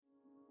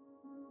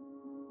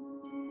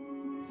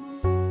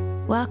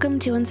Welcome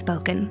to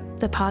Unspoken,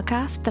 the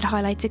podcast that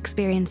highlights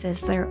experiences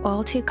that are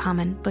all too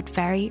common but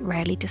very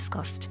rarely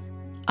discussed.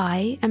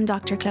 I am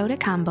Dr.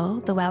 Clodagh Campbell,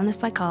 the wellness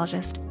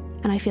psychologist,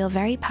 and I feel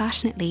very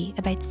passionately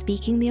about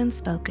speaking the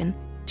unspoken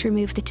to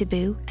remove the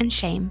taboo and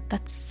shame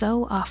that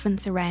so often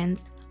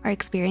surrounds our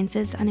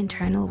experiences and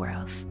internal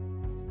worlds.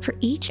 For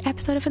each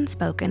episode of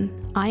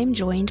Unspoken, I am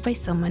joined by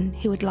someone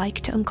who would like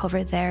to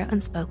uncover their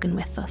unspoken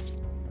with us,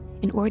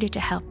 in order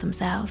to help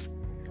themselves,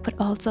 but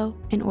also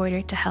in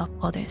order to help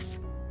others.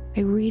 I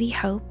really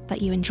hope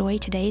that you enjoy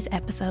today's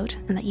episode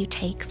and that you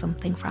take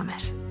something from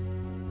it.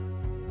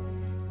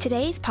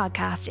 Today's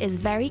podcast is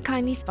very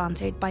kindly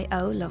sponsored by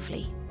Oh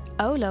Lovely.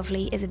 Oh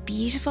Lovely is a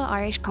beautiful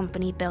Irish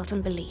company built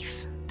on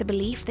belief, the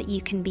belief that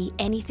you can be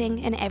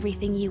anything and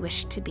everything you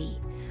wish to be.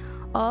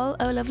 All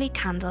Oh Lovely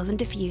candles and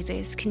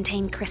diffusers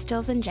contain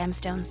crystals and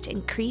gemstones to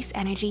increase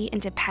energy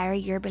and to power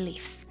your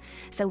beliefs.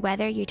 So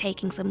whether you're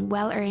taking some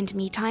well-earned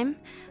me time,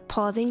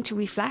 pausing to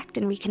reflect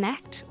and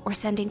reconnect, or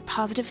sending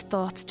positive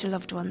thoughts to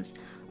loved ones,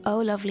 Oh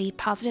Lovely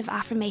positive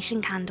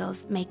affirmation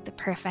candles make the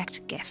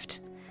perfect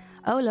gift.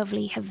 Oh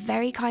Lovely have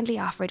very kindly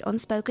offered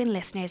Unspoken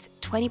listeners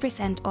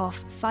 20%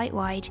 off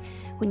site-wide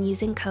when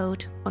using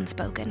code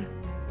UNSPOKEN.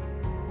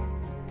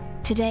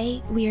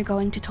 Today we are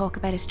going to talk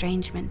about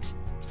estrangement,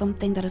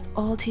 something that is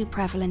all too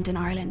prevalent in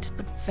Ireland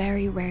but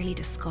very rarely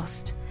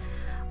discussed.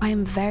 I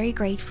am very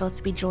grateful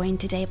to be joined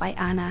today by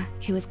Anna,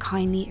 who has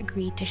kindly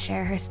agreed to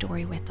share her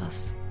story with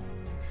us.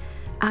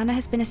 Anna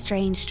has been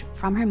estranged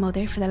from her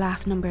mother for the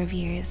last number of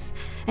years,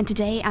 and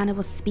today Anna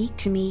will speak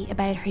to me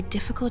about her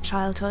difficult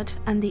childhood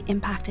and the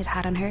impact it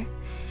had on her,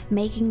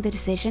 making the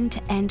decision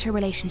to end her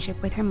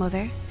relationship with her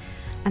mother,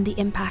 and the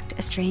impact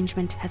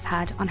estrangement has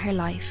had on her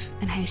life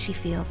and how she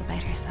feels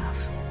about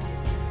herself.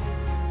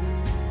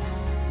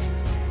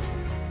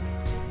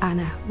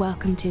 Anna,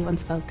 welcome to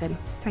Unspoken.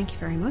 Thank you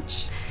very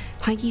much.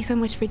 Thank you so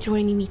much for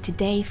joining me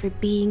today, for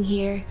being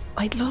here.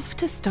 I'd love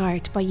to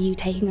start by you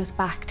taking us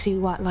back to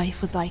what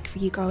life was like for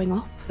you growing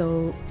up.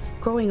 So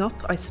growing up,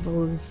 I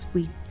suppose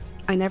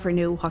I never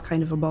knew what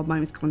kind of a mum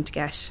I was going to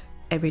get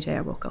every day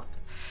I woke up.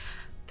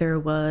 There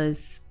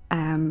was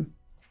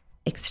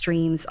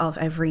extremes of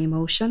every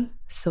emotion.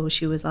 So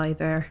she was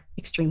either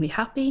extremely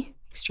happy,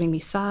 extremely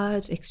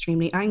sad,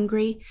 extremely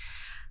angry.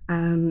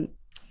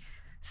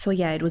 So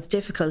yeah, it was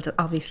difficult,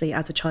 obviously,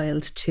 as a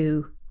child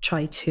to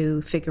try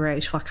to figure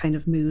out what kind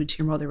of mood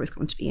your mother was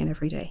going to be in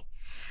every day.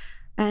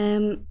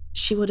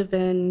 She would have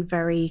been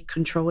very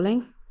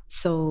controlling.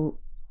 So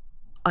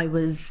I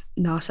was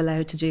not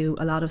allowed to do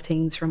a lot of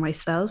things for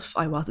myself.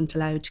 I wasn't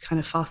allowed to kind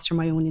of foster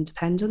my own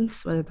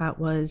independence, whether that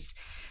was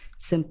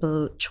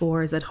simple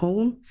chores at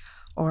home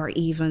or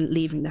even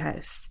leaving the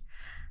house.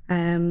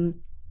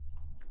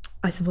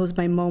 I suppose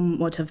my mum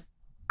would have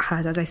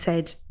had, as I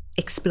said,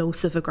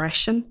 explosive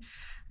aggression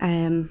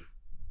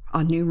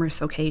on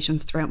numerous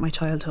occasions throughout my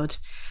childhood.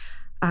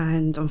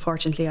 And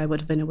unfortunately, I would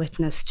have been a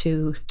witness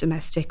to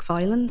domestic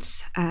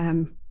violence,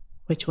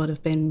 which would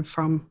have been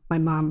from my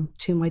mum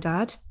to my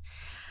dad.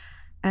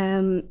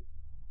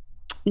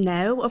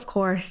 Now, of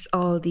course,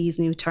 all these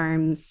new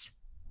terms,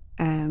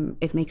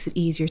 it makes it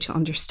easier to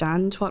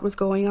understand what was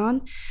going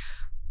on.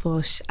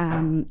 But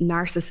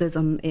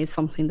narcissism is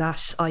something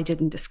that I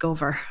didn't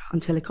discover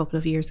until a couple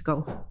of years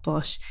ago.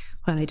 But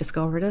when I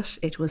discovered it,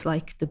 it was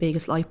like the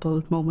biggest light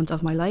bulb moment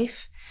of my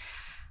life.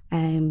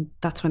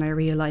 That's when I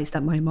realised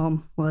that my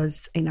mum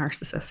was a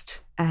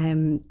narcissist,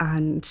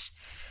 and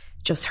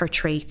just her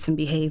traits and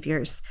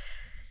behaviours.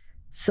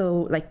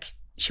 So, like,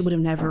 she would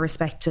have never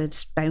respected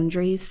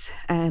boundaries,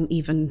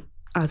 even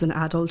as an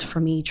adult, for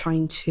me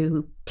trying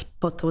to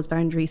put those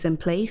boundaries in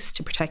place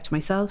to protect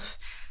myself.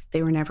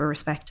 They were never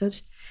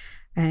respected.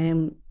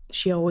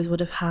 She always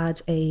would have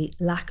had a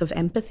lack of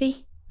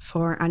empathy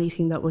for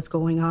anything that was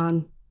going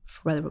on,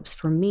 whether it was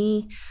for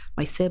me,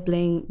 my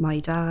sibling, my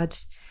dad.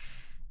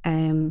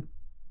 It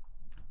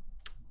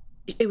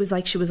was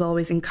like she was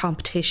always in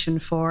competition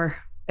for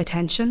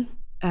attention.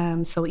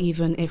 So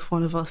even if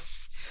one of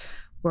us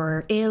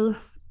were ill,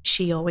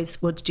 she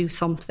always would do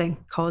something,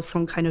 cause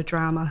some kind of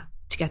drama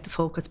to get the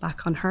focus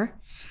back on her.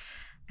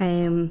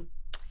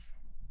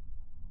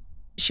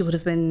 She would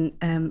have been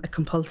a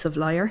compulsive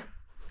liar,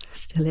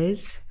 still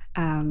is.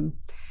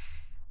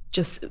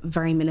 Just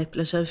very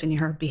manipulative in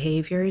her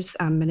behaviours,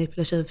 and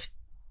manipulative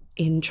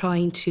in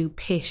trying to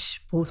pit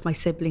both my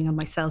sibling and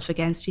myself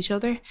against each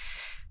other.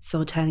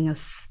 So telling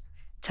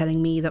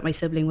me that my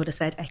sibling would have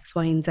said X,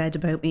 Y, and Z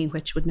about me,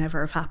 which would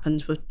never have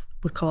happened,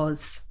 would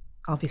cause,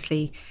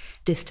 obviously,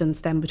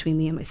 distance then between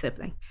me and my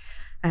sibling.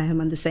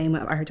 And the same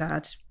with our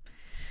dad.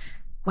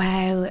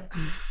 Wow.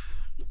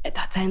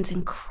 That sounds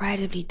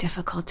incredibly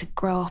difficult to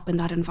grow up in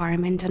that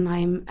environment. And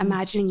I'm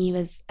imagining you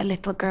as a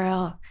little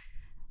girl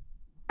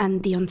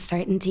and the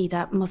uncertainty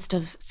that must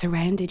have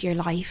surrounded your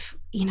life,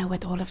 you know,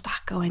 with all of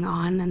that going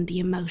on and the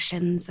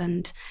emotions,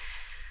 and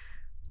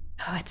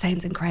it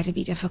sounds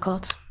incredibly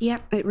difficult. Yeah,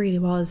 it really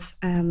was.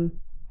 And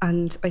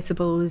I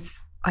suppose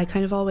I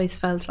kind of always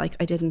felt like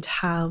I didn't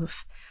have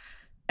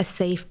a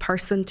safe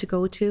person to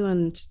go to,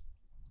 and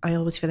I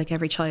always feel like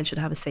every child should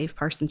have a safe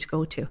person to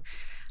go to.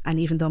 And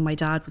even though my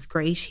dad was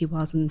great, he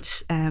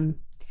wasn't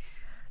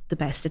the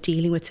best at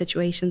dealing with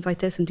situations like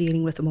this and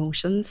dealing with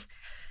emotions.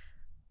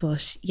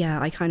 But yeah,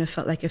 I kind of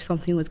felt like if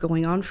something was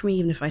going on for me,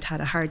 even if I'd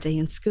had a hard day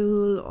in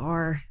school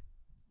or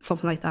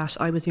something like that,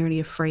 I was nearly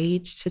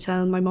afraid to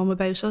tell my mum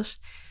about it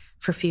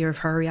for fear of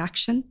her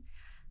reaction.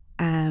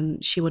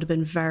 She would have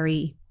been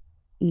very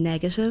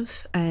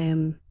negative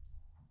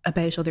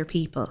about other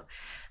people.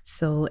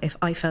 So if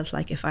I felt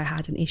like if I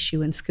had an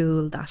issue in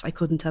school that I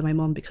couldn't tell my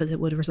mum because it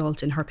would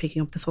result in her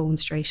picking up the phone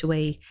straight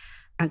away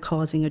and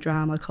causing a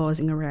drama,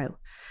 causing a row.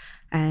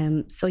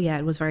 So yeah,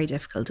 it was very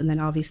difficult. And then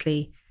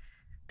obviously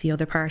the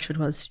other part of it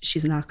was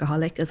she's an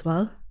alcoholic as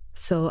well.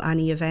 So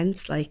any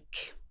events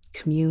like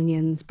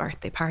communions,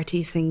 birthday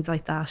parties, things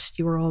like that,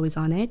 you were always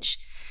on edge.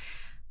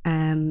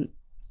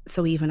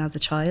 So even as a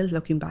child,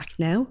 looking back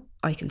now,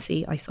 I can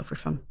see I suffered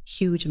from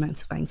huge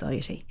amounts of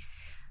anxiety.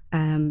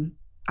 And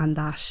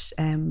that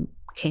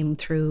came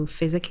through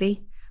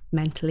physically,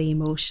 mentally,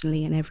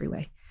 emotionally, in every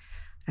way.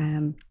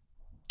 So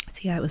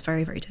yeah, it was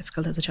very, very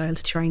difficult as a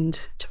child trying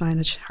to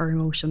manage her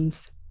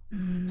emotions.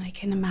 I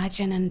can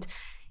imagine. And,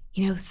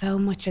 you know, so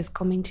much is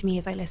coming to me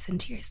as I listen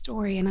to your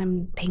story, and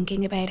I'm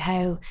thinking about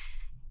how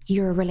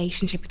your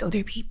relationship with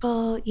other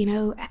people, you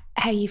know,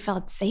 how you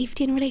felt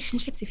safety in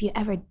relationships, if you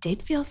ever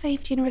did feel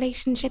safety in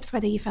relationships,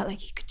 whether you felt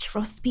like you could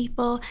trust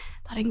people,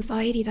 that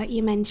anxiety that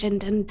you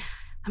mentioned. And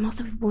I'm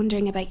also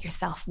wondering about your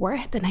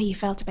self-worth and how you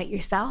felt about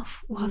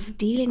yourself whilst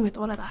dealing with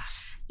all of that.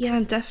 Yeah,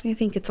 and definitely I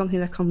think it's something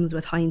that comes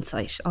with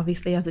hindsight.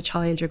 Obviously, as a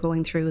child, you're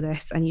going through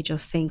this and you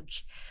just think,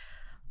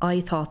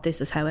 I thought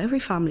this is how every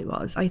family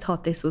was. I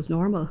thought this was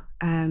normal.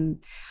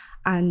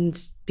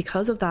 And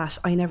because of that,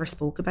 I never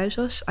spoke about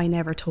it. I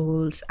never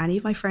told any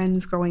of my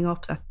friends growing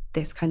up that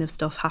this kind of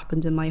stuff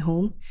happened in my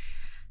home.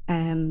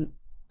 And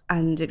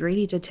it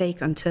really did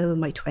take until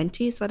my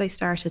 20s that I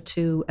started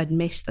to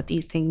admit that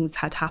these things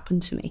had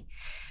happened to me.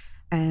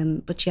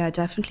 But yeah,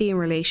 definitely in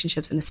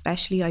relationships, and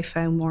especially I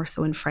found more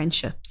so in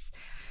friendships,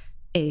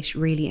 it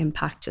really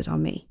impacted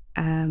on me.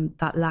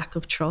 That lack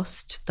of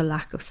trust, the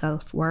lack of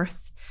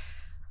self-worth,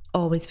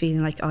 always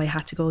feeling like I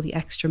had to go the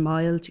extra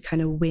mile to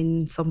kind of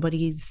win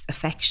somebody's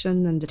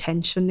affection and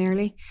attention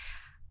nearly.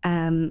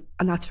 And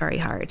that's very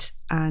hard.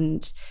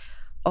 And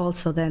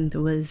also then there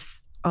was,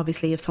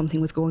 obviously, if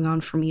something was going on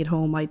for me at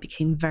home, I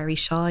became very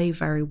shy,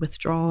 very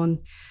withdrawn,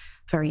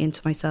 very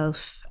into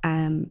myself.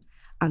 And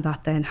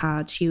that then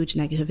had huge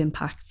negative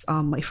impacts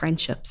on my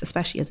friendships,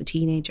 especially as a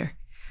teenager.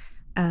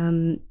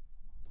 And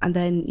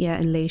then, yeah,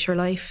 in later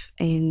life,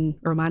 in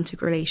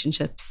romantic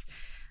relationships,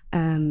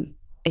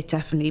 it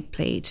definitely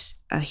played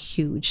a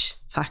huge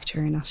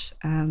factor in it.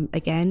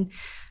 Again,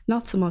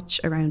 not so much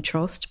around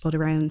trust, but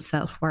around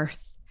self-worth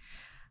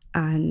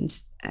and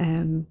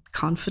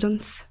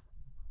confidence.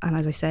 And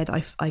as I said,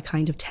 I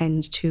kind of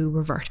tend to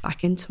revert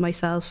back into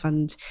myself.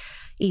 And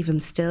even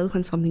still,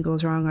 when something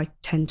goes wrong, I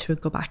tend to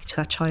go back to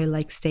that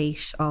childlike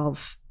state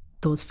of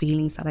those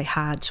feelings that I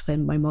had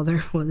when my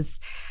mother was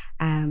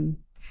in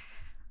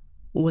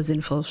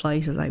full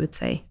flight, as I would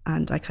say.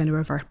 And I kind of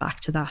revert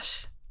back to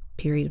that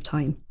period of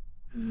time.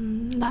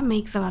 That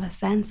makes a lot of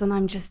sense. And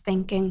I'm just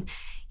thinking,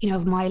 you know,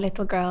 of my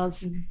little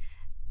girls.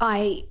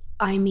 I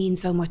mean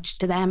so much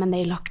to them and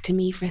they look to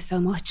me for so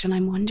much. And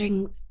I'm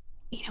wondering,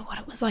 you know, what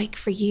it was like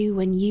for you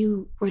when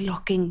you were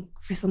looking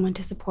for someone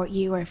to support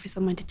you or for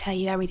someone to tell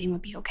you everything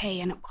would be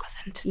okay and it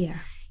wasn't. Yeah.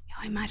 You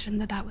know, I imagine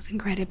that was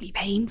incredibly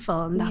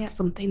painful, and that's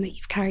something that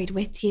you've carried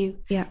with you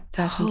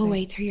the whole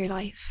way through your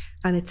life.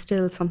 And it's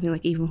still something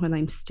like, even when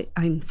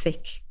I'm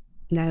sick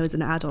now as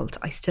an adult,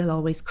 I still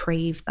always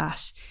crave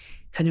that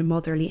kind of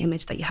motherly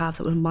image that you have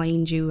that will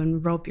mind you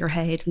and rub your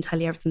head and tell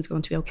you everything's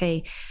going to be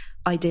okay.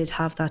 I did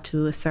have that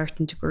to a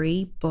certain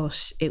degree,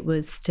 but it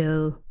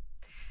wasn't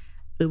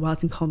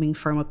coming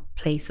from a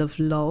place of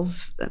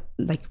love,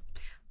 like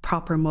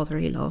proper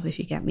motherly love, if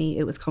you get me.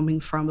 It was coming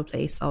from a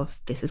place of,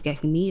 this is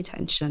getting me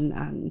attention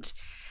and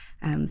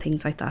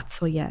things like that.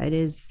 So yeah,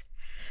 it's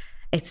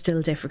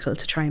still difficult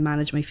to try and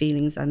manage my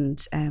feelings,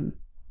 and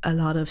a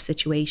lot of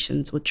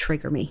situations would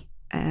trigger me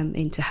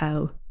into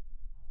how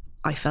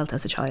I felt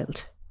as a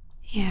child.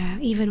 Yeah,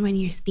 even when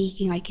you're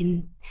speaking, I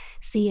can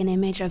see an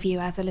image of you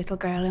as a little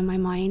girl in my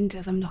mind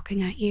as I'm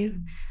looking at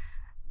you.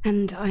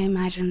 And I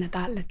imagine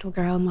that little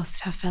girl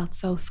must have felt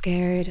so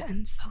scared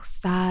and so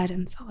sad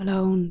and so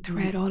alone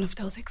throughout all of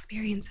those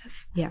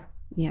experiences. Yeah,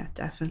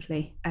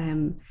 definitely.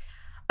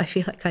 I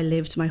feel like I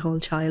lived my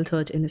whole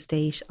childhood in a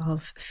state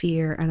of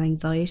fear and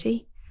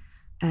anxiety.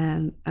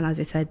 And as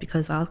I said,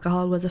 because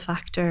alcohol was a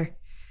factor,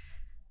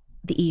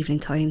 the evening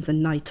times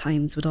and night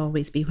times would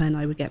always be when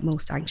I would get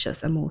most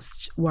anxious and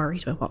most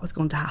worried about what was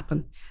going to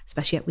happen,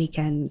 especially at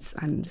weekends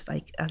and,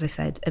 like, as I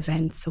said,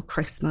 events, so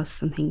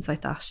Christmas and things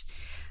like that.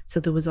 So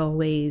there was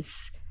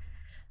always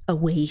a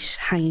weight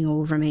hanging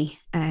over me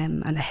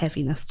and a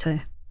heaviness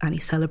to any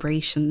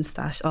celebrations,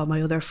 that all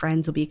my other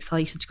friends would be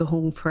excited to go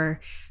home for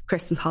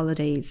Christmas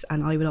holidays,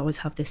 and I would always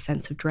have this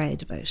sense of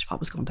dread about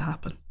what was going to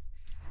happen.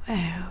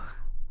 Wow.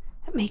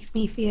 It makes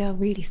me feel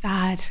really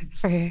sad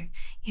for,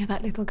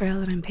 that little girl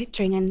that I'm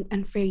picturing,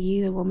 and for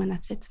you, the woman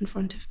that sits in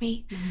front of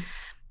me.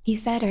 You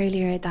said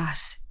earlier that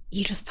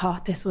you just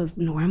thought this was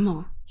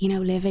normal,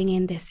 living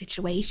in this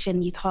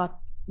situation, you thought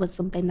was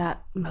something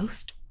that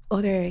most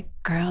other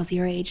girls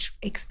your age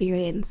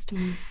experienced.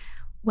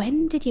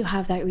 When did you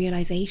have that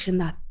realization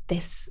that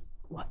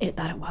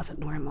it wasn't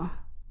normal?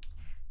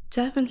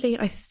 Definitely,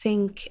 I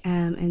think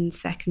in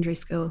secondary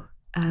school.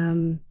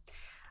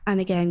 And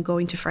again,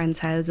 going to friends'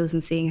 houses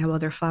and seeing how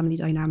other family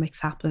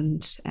dynamics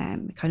happened,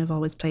 it kind of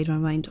always played in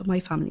my mind, oh, my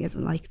family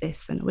isn't like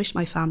this, and I wish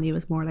my family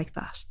was more like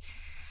that.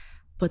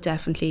 But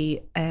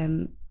definitely,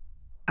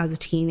 as a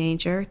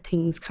teenager,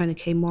 things kind of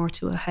came more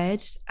to a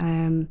head.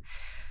 And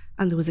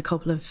there was a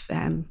couple of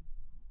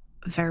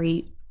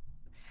very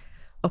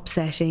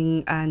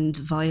upsetting and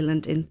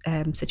violent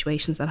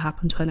situations that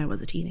happened when I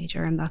was a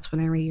teenager. And that's when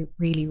I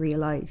really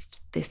realised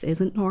this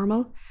isn't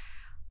normal.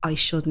 I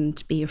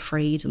shouldn't be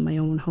afraid in my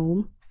own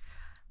home.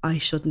 I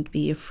shouldn't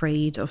be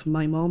afraid of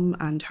my mum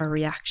and her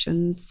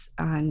reactions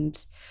and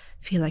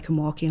feel like I'm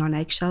walking on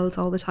eggshells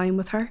all the time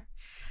with her.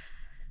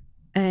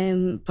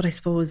 But I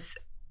suppose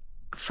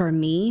for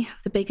me,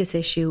 the biggest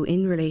issue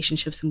in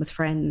relationships and with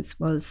friends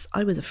was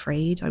I was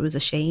afraid, I was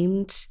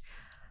ashamed.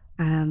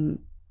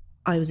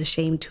 I was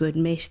ashamed to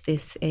admit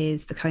this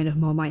is the kind of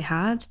mum I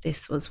had.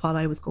 This was what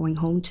I was going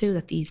home to,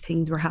 that these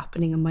things were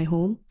happening in my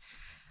home.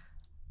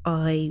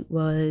 I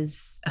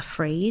was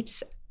afraid.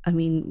 I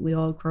mean, we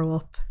all grow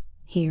up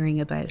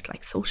hearing about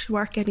like social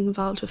work getting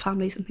involved with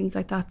families and things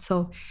like that.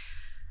 So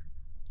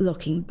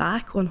looking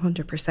back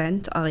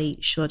 100%,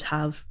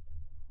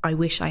 I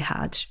wish I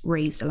had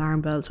raised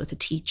alarm bells with a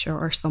teacher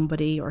or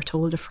somebody or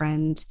told a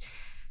friend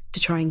to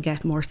try and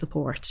get more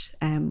support.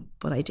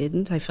 But I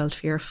didn't. I felt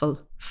fearful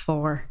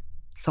for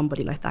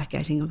somebody like that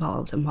getting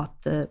involved and what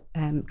the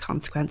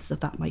consequences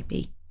of that might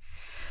be.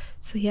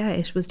 So yeah,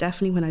 it was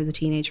definitely when I was a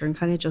teenager and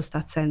kind of just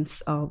that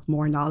sense of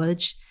more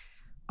knowledge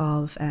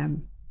of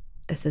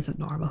this isn't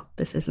normal.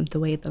 This isn't the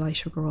way that I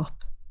should grow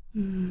up.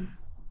 And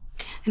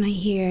I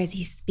hear as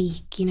you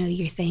speak,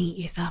 you're saying it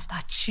yourself,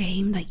 that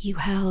shame that you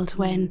held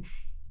when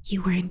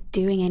you weren't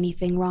doing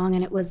anything wrong,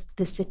 and it was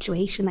the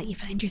situation that you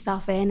found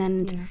yourself in,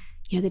 and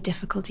the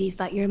difficulties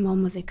that your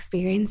mum was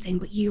experiencing,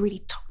 but you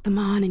really took them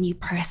on and you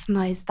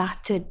personalized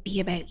that to be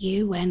about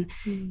you when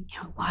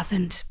it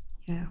wasn't.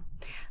 Yeah.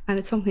 And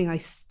it's something I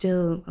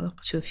still,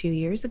 up to a few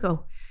years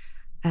ago,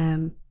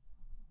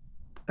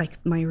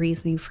 like my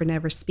reasoning for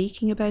never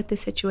speaking about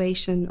this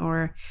situation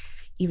or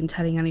even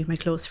telling any of my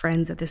close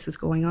friends that this was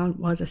going on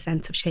was a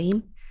sense of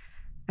shame.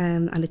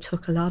 And it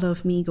took a lot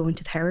of me going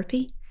to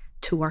therapy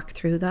to work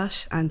through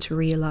that and to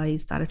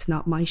realise that it's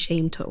not my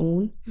shame to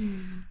own,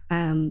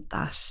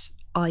 that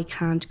I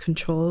can't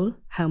control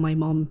how my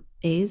mum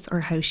is or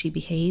how she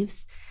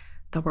behaves,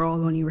 that we're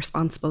all only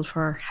responsible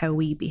for how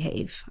we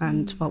behave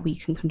and what we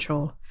can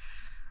control.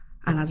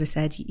 And as I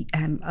said,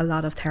 a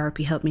lot of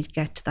therapy helped me to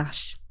get to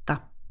that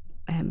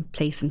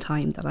place and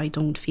time that I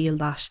don't feel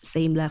that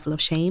same level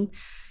of shame,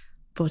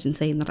 but in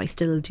saying that I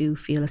still do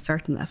feel a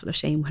certain level of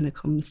shame when it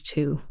comes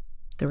to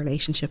the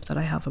relationship that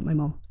I have with my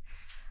mum.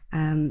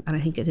 And I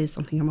think it is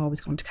something I'm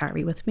always going to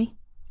carry with me.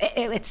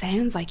 It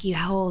sounds like you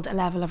hold a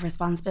level of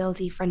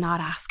responsibility for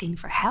not asking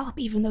for help,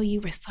 even though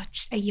you were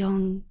such a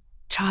young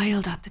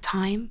child at the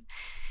time.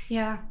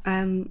 Yeah,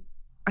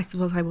 I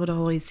suppose I would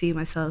always see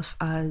myself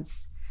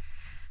as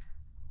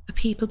a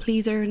people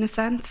pleaser in a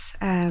sense,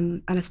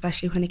 and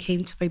especially when it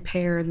came to my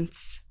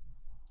parents,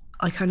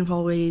 I kind of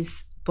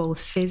always both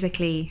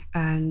physically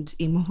and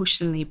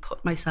emotionally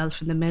put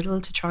myself in the middle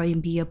to try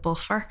and be a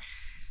buffer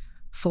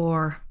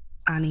for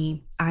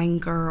any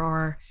anger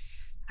or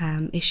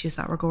issues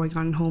that were going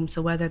on at home.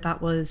 So whether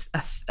that was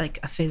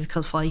a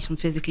physical fight and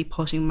physically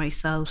putting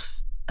myself,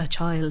 a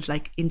child,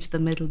 like into the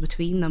middle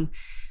between them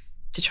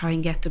to try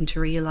and get them to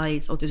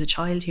realise, oh, there's a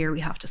child here, we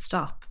have to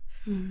stop.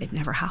 It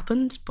never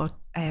happened, but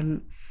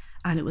and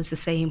it was the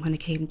same when it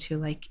came to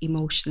like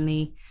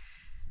emotionally.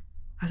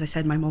 As I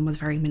said, my mum was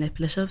very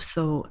manipulative,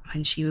 so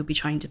when she would be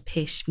trying to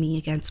pit me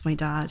against my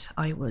dad,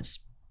 I would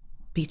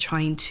be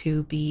trying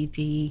to be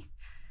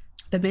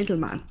the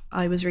middleman.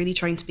 I was really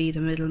trying to be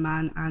the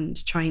middleman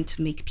and trying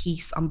to make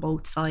peace on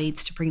both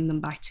sides to bring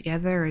them back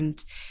together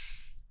and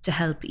to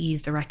help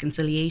ease the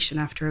reconciliation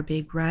after a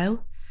big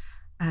row.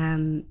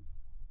 And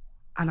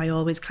I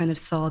always kind of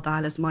saw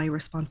that as my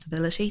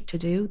responsibility to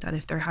do, that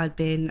if there had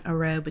been a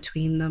row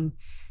between them,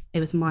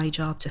 it was my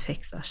job to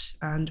fix it.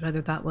 And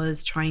whether that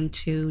was trying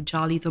to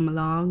jolly them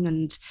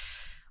along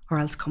or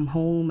else come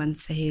home and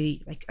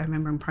say, like I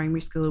remember in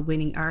primary school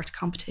winning art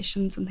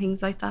competitions and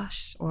things like that,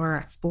 or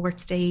at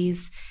sports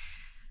days,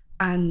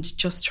 and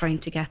just trying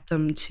to get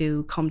them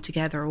to come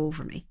together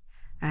over me.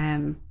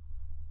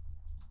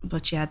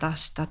 But yeah,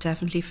 that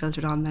definitely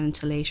filtered on then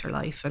into later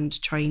life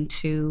and trying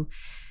to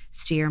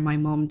steer my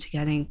mum to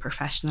getting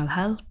professional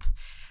help,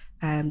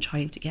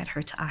 trying to get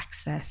her to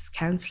access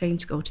counselling,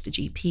 to go to the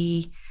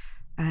GP.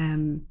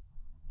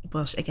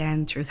 But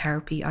again, through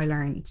therapy, I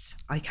learned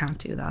I can't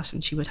do that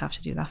and she would have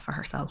to do that for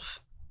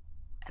herself.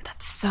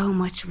 That's so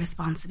much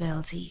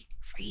responsibility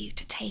for you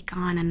to take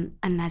on,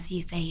 and as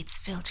you say, it's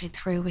filtered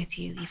through with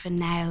you. Even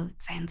now,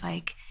 it sounds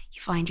like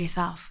you find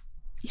yourself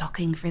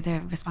looking for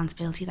the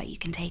responsibility that you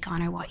can take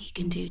on or what you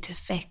can do to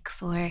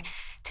fix or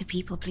to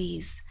people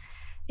please.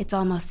 It's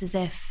almost as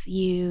if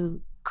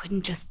you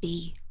couldn't just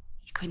be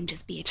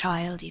a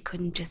child, you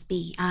couldn't just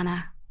be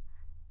Anna.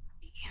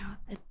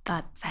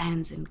 That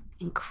sounds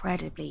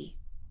incredibly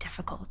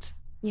difficult.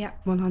 Yeah,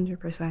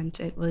 100%.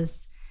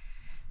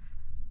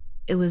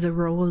 It was a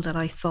role that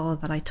I saw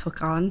that I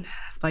took on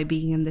by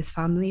being in this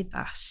family,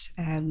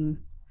 that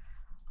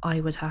I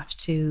would have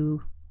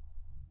to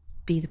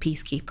be the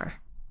peacekeeper,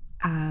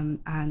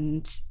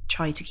 and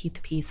try to keep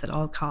the peace at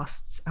all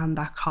costs. And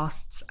that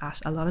costs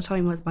at a lot of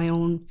time was my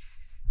own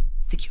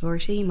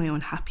security, my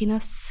own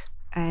happiness.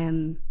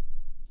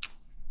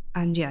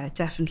 And yeah,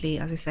 definitely,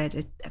 as I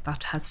said,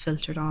 that has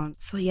filtered on.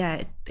 So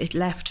yeah, it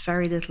left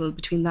very little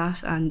between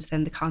that and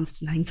then the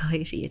constant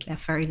anxiety. It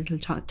left very little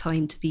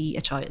time to be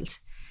a child,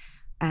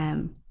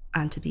 and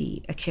to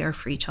be a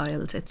carefree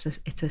child. It's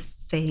a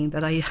saying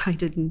that I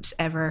didn't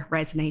ever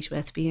resonate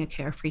with, being a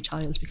carefree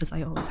child, because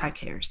I always had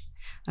cares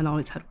and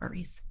always had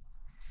worries.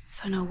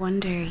 So no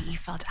wonder you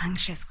felt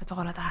anxious with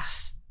all of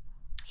that.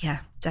 Yeah,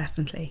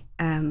 definitely.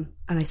 And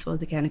I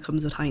suppose again, it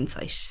comes with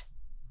hindsight.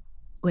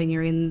 When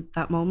you're in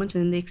that moment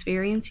and in the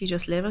experience, you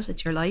just live it.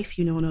 It's your life.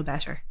 You know no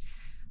better.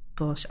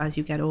 But as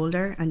you get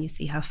older and you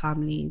see how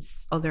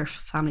other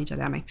family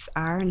dynamics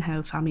are and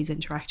how families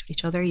interact with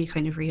each other, you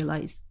kind of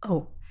realise,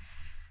 oh,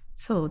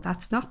 so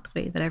that's not the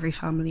way that every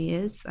family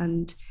is.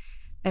 And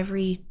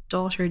every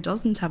daughter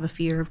doesn't have a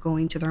fear of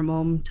going to their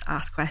mum to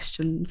ask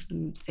questions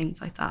and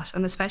things like that.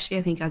 And especially,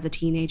 I think, as a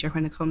teenager,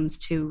 when it comes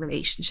to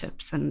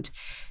relationships and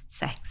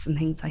sex and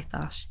things like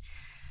that,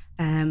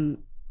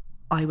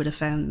 I would have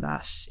found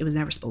that it was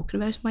never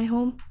spoken about in my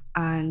home.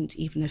 And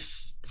even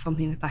if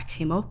something like that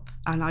came up,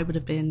 and I would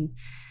have been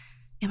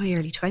in my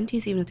early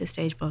 20s even at this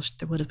stage, but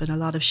there would have been a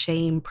lot of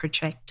shame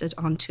projected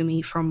onto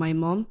me from my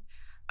mum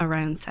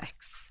around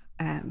sex.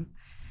 And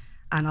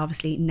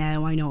obviously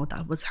now I know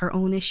that was her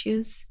own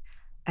issues.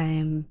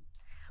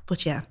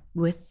 But yeah,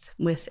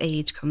 with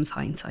age comes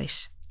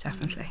hindsight,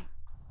 definitely.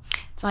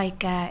 It's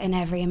like in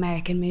every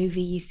American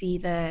movie, you see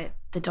the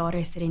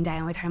daughter sitting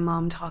down with her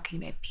mom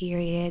talking about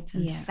periods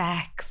and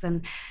sex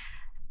and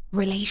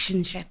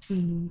relationships.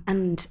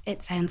 And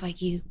it sounds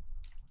like you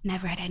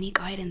never had any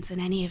guidance in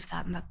any of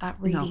that, and that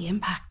really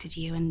impacted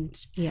you. And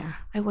yeah,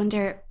 I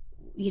wonder,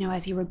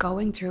 as you were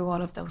going through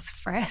all of those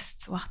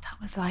firsts, what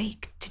that was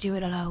like to do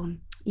it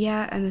alone.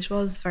 Yeah, and it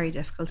was very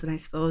difficult. And I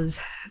suppose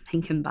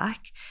thinking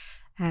back,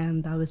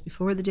 that was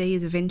before the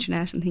days of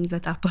internet and things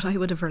like that, but I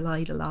would have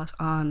relied a lot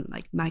on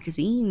like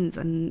magazines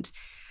and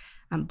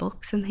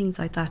books and things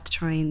like that to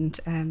try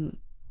and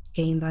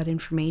gain that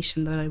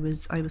information that I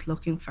was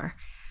looking for.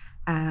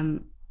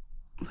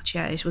 But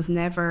yeah, it was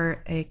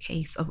never a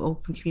case of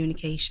open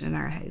communication in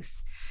our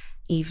house.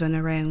 Even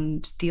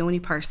around, the only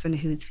person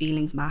whose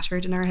feelings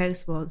mattered in our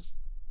house was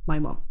my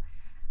mum.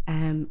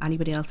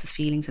 Anybody else's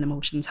feelings and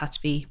emotions had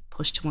to be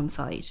pushed to one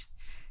side.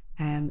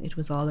 It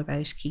was all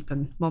about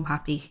keeping mum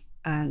happy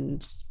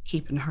and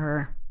keeping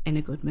her in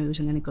a good mood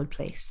and in a good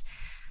place.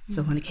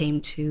 So when it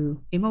came to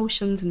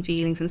emotions and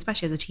feelings, and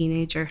especially as a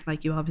teenager,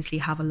 like, you obviously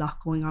have a lot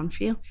going on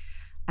for you.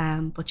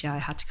 But yeah, I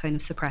had to kind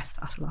of suppress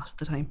that a lot of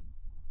the time.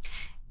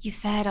 You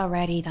said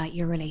already that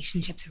your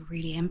relationships are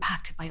really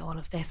impacted by all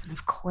of this. And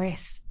of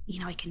course,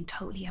 I can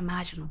totally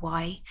imagine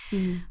why.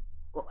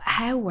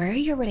 How were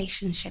your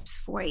relationships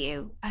for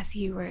you as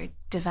you were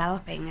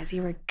developing, as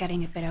you were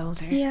getting a bit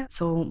older? Yeah.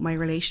 So my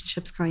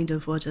relationships kind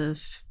of would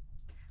have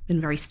been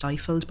very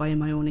stifled by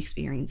my own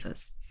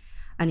experiences.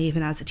 And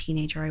even as a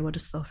teenager, I would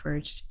have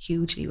suffered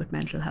hugely with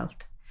mental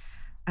health.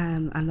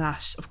 And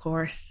that, of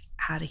course,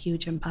 had a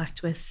huge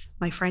impact with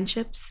my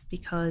friendships,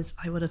 because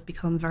I would have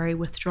become very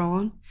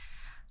withdrawn.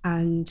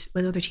 And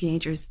with other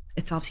teenagers,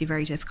 it's obviously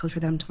very difficult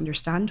for them to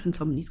understand when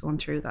somebody's going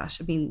through that.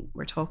 I mean,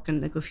 we're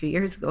talking a good few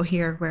years ago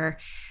here where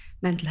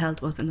mental health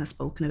wasn't as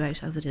spoken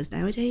about as it is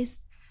nowadays.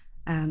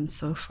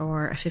 So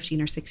for a 15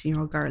 or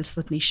 16-year-old girl to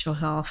suddenly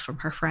shut off from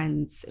her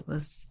friends, it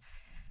was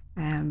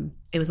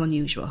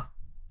unusual.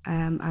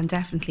 And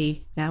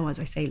definitely now, as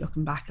I say,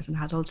 looking back as an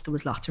adult, there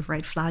was lots of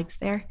red flags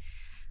there.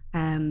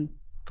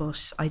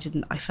 But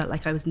I felt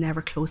like I was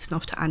never close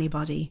enough to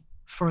anybody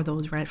for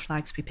those red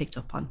flags to be picked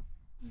up on.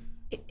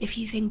 If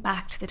you think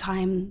back to the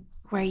time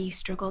where you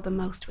struggled the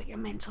most with your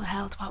mental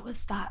health, what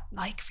was that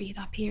like for you,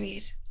 that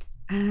period?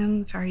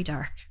 Very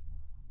dark,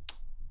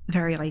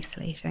 very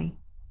isolating.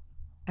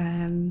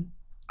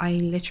 I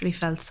literally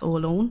felt so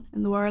alone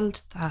in the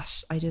world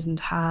that I didn't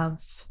have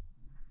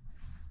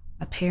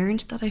a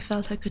parent that I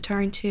felt I could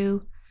turn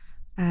to.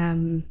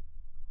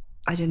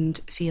 I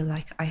didn't feel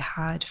like I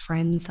had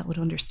friends that would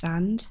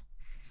understand.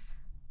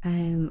 I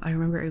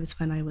remember it was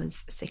when I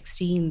was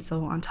 16,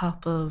 so on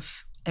top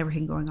of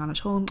everything going on at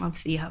home,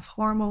 obviously you have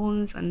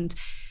hormones and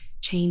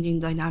changing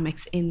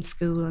dynamics in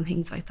school and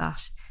things like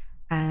that.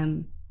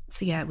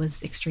 So yeah, it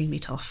was extremely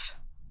tough.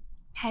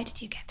 How did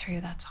you get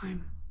through that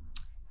time?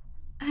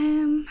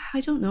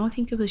 I don't know. I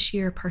think it was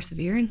sheer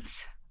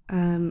perseverance.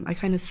 I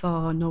kind of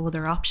saw no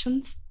other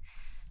options.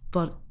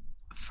 But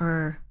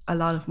for a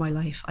lot of my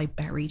life, I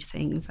buried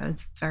things. I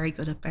was very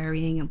good at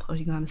burying and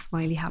putting on a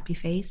smiley, happy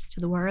face to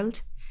the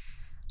world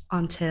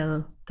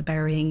until the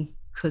burying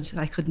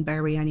I couldn't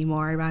bury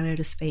anymore. I ran out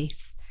of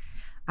space.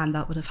 And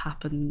that would have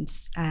happened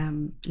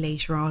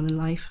later on in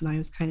life when I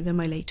was kind of in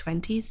my late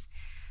 20s.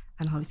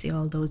 And obviously,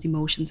 all those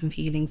emotions and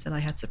feelings that I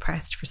had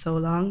suppressed for so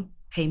long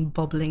came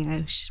bubbling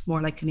out,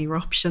 more like an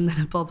eruption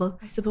than a bubble.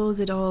 I suppose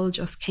it all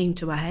just came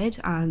to a head,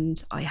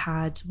 and I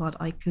had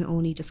what I can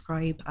only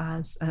describe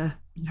as a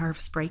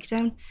nervous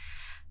breakdown.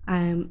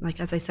 Like,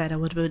 as I said, I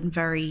would have been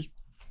very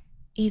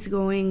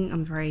easygoing.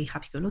 I'm a very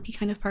happy-go-lucky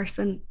kind of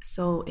person.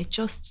 So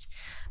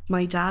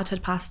my dad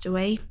had passed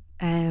away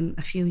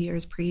a few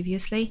years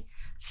previously,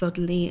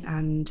 suddenly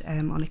and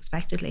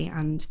unexpectedly,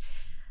 and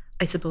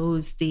I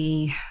suppose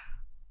the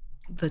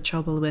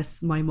trouble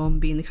with my mum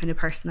being the kind of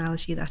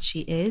personality that she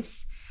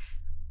is,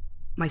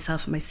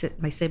 myself and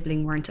my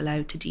sibling weren't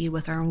allowed to deal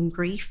with our own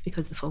grief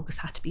because the focus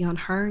had to be on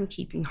her and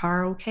keeping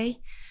her okay.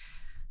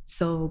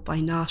 So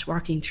by not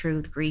working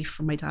through the grief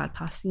from my dad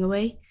passing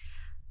away,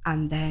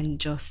 and then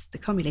just the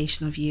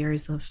accumulation of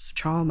years of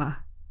trauma,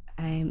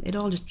 it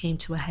all just came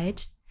to a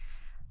head,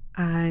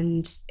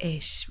 and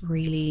it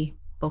really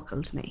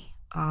buckled me.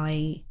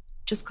 I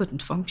just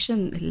couldn't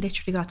function. It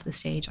literally got to the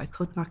stage I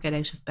could not get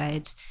out of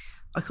bed.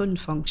 I couldn't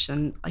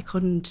function.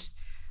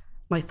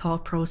 My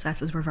thought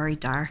processes were very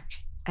dark,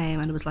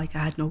 and it was like I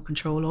had no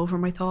control over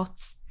my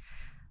thoughts.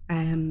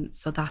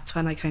 So that's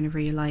when I kind of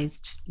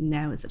realised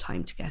now is the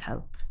time to get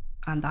help.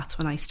 And that's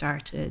when I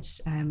started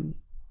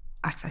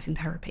accessing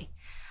therapy.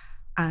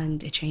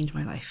 And it changed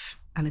my life,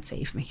 and it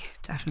saved me,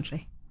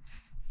 definitely.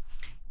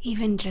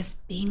 Even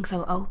just being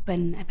so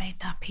open about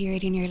that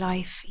period in your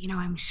life,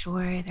 I'm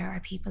sure there are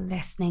people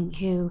listening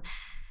who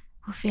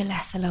feel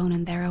less alone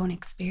in their own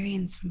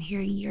experience from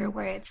hearing your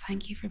words.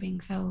 Thank you for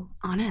being so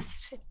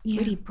honest. It's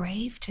really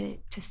brave to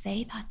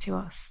say that to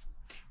us.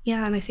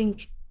 Yeah, and I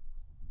think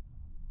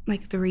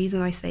like the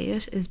reason I say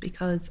it is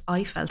because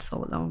I felt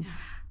so alone. Yeah.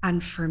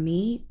 And for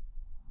me,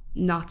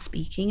 not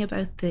speaking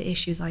about the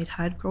issues I'd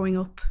had growing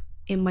up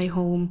in my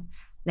home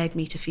led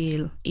me to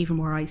feel even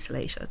more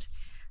isolated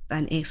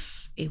than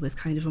if it was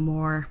kind of a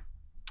more,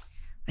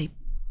 like,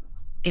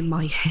 in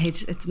my head,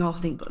 it's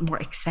nothing but a more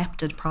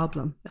accepted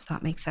problem, if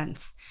that makes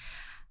sense.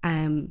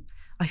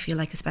 I feel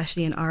like,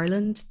 especially in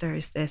Ireland,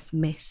 there's this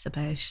myth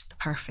about the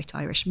perfect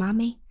Irish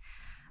mammy.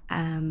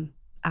 And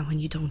when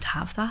you don't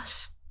have that,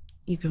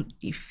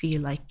 you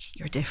feel like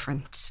you're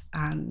different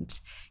and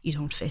you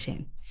don't fit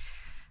in.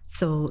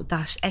 So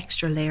that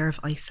extra layer of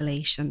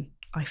isolation,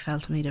 I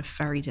felt, made it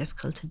very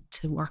difficult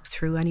to work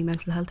through any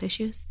mental health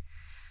issues.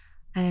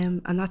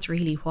 And that's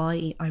really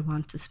why I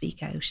want to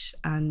speak out.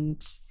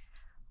 And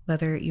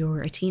whether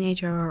you're a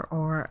teenager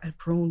or a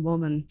grown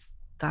woman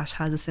that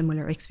has a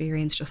similar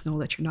experience, just know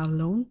that you're not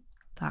alone,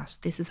 that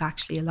this is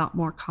actually a lot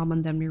more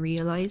common than we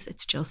realise.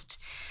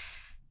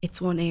 It's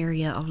one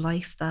area of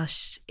life that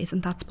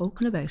isn't that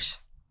spoken about.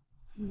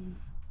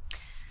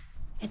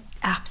 It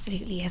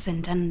absolutely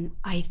isn't. And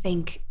I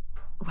think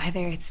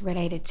whether it's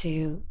related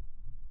to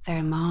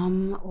their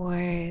mom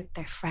or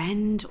their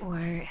friend or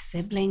a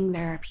sibling,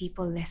 there are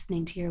people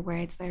listening to your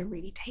words that are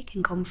really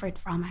taking comfort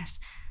from it.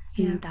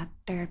 Yeah. And that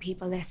there are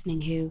people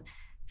listening who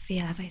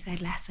feel, as I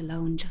said, less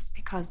alone just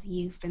because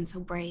you've been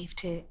so brave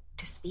to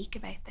speak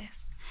about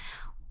this.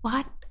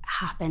 What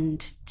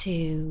happened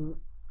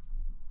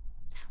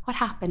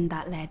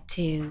that led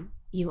to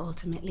you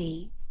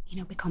ultimately,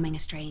 becoming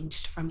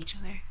estranged from each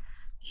other?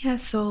 Yeah,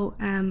 so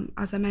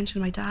as I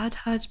mentioned, my dad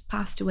had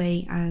passed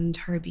away and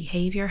her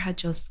behaviour had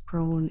just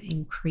grown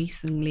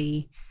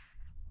increasingly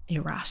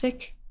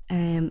erratic,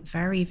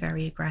 very,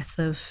 very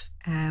aggressive.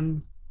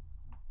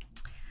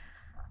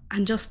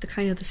 And just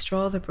the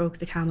straw that broke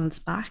the camel's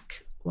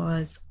back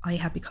was I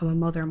had become a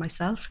mother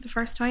myself for the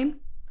first time.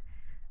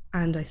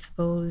 And I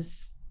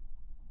suppose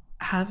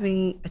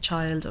having a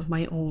child of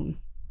my own,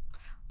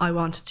 I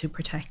wanted to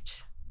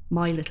protect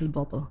my little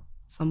bubble.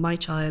 So my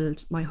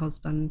child, my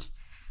husband,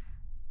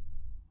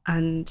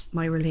 and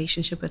my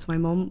relationship with my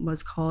mum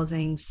was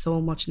causing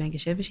so much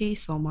negativity,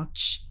 so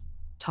much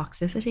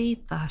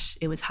toxicity, that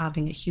it was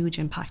having a huge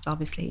impact,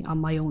 obviously, on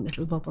my own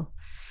little bubble.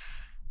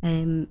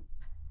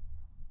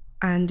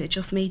 And it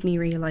just made me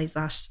realise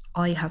that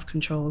I have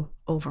control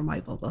over my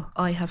bubble.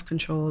 I have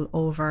control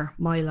over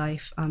my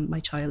life and my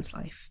child's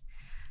life.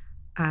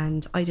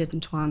 And I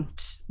didn't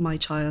want my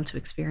child to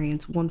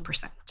experience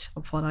 1%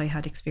 of what I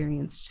had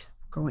experienced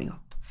growing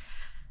up.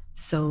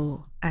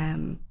 So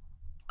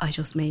I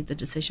just made the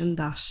decision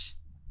that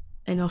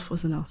enough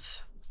was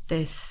enough.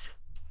 This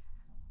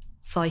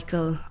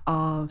cycle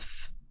of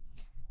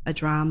a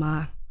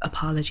drama,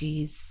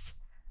 apologies,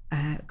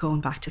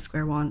 going back to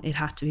square one, it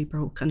had to be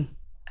broken.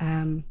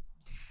 And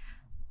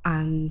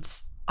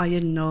I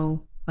didn't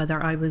know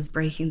whether I was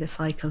breaking the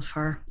cycle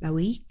for a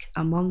week,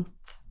 a month,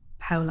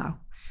 how long,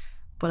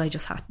 but I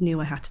just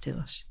knew I had to do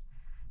it.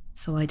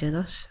 So I did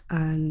it,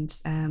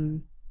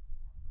 and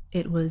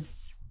it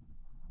was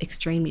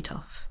extremely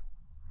tough.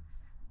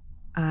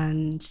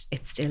 and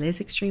it still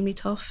is extremely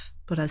tough.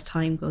 But as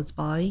time goes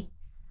by,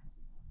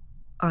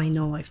 I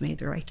know I've made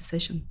the right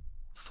decision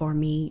for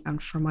me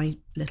and for my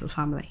little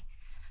family.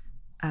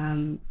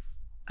 And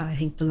I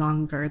think the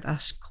longer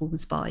that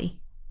goes by,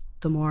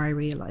 the more I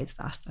realise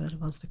that it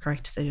was the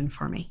correct decision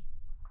for me.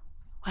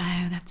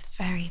 Wow, that's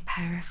very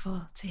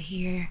powerful to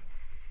hear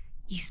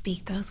you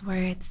speak those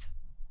words.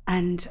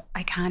 And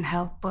I can't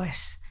help but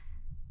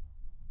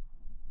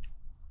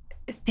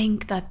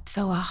think that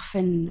so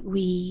often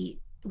we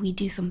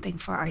do something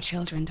for our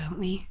children, don't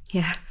we?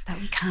 Yeah. That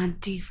we can't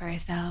do for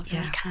ourselves, or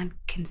Yeah. we can't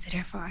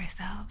consider for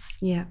ourselves.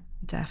 Yeah,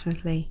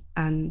 definitely.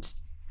 And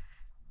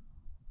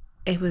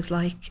it was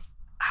like,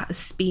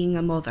 as being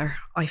a mother,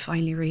 I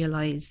finally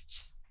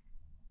realised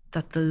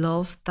that the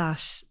love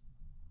that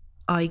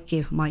I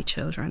give my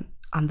children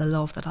and the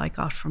love that I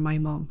got from my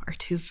mum are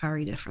two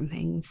very different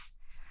things.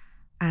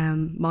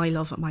 My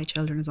love with my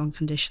children is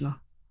unconditional,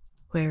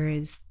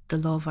 whereas the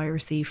love I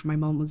received from my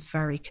mum was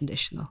very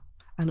conditional,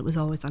 and it was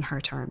always on her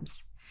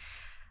terms.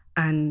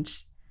 And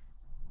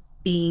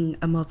being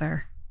a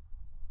mother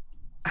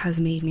has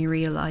made me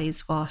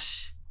realise what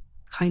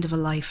kind of a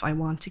life I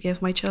want to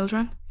give my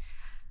children,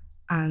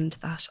 and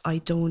that I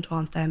don't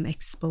want them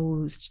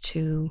exposed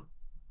to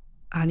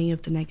any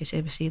of the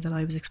negativity that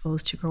I was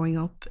exposed to growing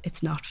up.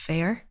 It's not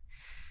fair.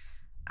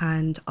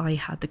 And I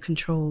had the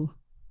control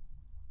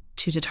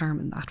to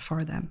determine that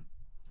for them.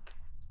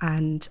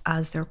 And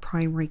as their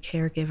primary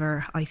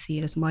caregiver, I see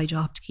it as my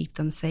job to keep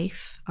them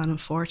safe. And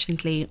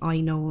unfortunately, I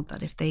know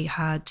that if they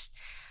had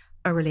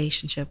a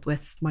relationship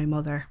with my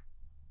mother,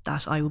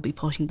 that I will be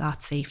putting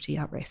that safety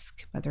at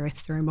risk, whether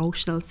it's their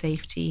emotional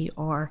safety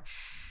or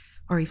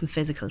even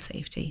physical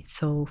safety.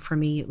 So for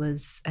me, it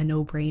was a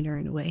no-brainer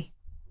in a way.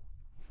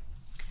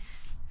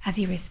 As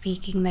you were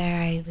speaking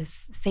there, I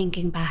was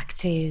thinking back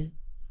to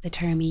the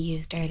term you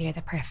used earlier,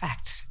 the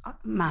perfect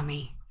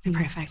mommy, the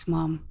perfect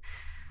mum.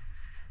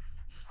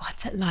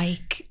 What's it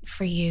like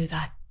for you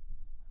that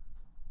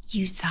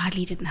you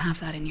sadly didn't have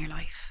that in your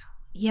life?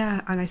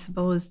 Yeah, and I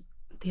suppose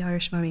the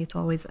Irish mommy, it's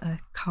always a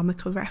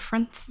comical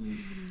reference.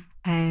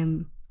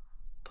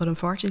 But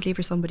unfortunately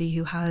for somebody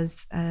who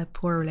has a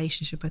poor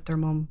relationship with their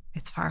mum,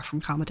 it's far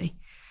from comedy.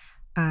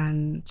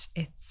 And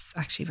it's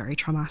actually very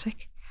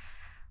traumatic.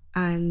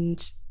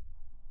 And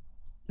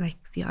like,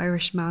 the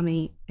Irish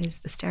mammy is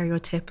the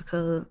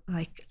stereotypical,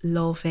 like,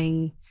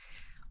 loving,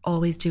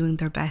 always doing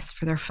their best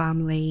for their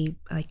family,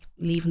 like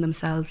leaving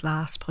themselves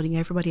last, putting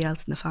everybody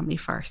else in the family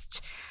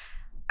first.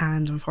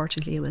 And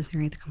unfortunately, it was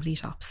nearly the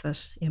complete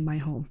opposite in my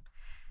home.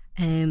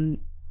 I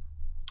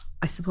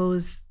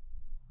suppose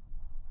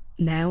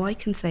now I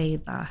can say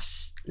that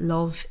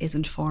love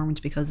isn't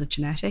formed because of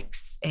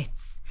genetics.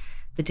 It's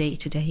the day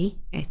to day.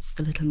 It's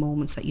the little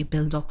moments that you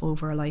build up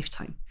over a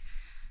lifetime.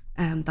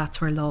 And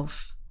that's where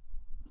love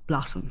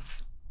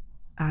blossoms.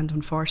 And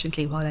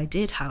unfortunately, while I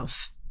did have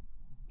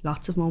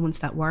lots of moments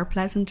that were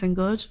pleasant and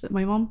good with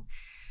my mum,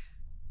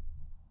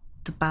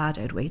 the bad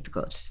outweighed the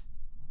good.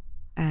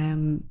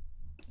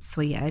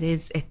 So yeah,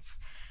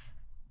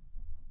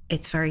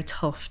 it's very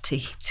tough to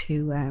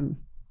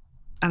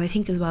and I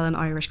think as well in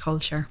Irish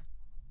culture,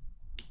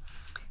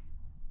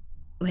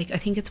 like, I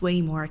think it's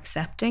way more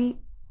accepting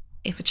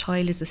if a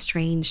child is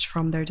estranged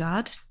from their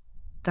dad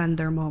than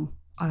their mum.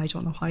 And I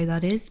don't know why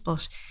that is,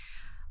 but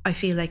I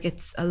feel like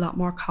it's a lot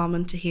more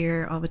common to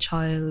hear of a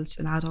child,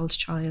 an adult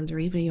child, or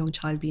even a young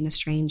child being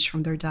estranged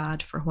from their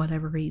dad for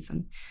whatever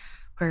reason,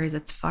 whereas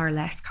it's far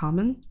less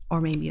common, or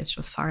maybe it's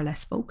just far less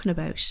spoken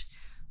about,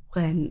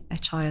 when a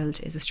child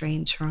is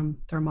estranged from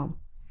their mum.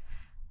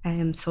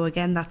 So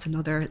again, that's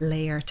another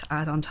layer to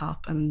add on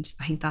top, and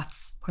I think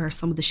that's where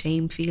some of the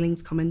shame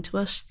feelings come into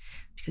it,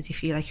 because you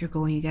feel like you're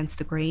going against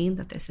the grain,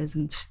 that this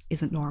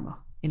isn't normal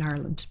in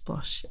Ireland,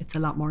 but it's a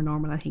lot more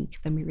normal, I think,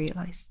 than we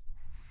realise.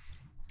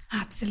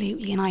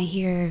 Absolutely, and I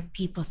hear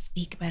people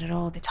speak about it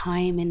all the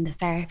time in the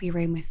therapy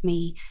room with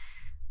me,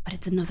 but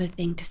it's another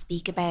thing to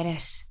speak about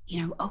it,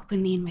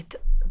 openly and with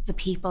the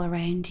people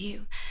around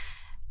you.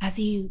 As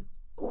you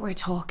were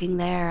talking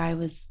there, I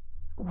was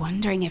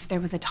wondering if there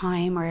was a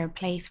time or a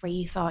place where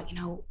you thought,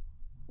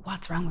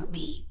 what's wrong with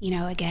me?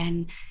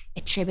 Again,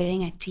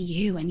 attributing it to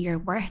you and your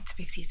worth,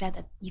 because you said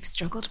that you've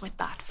struggled with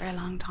that for a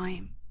long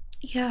time.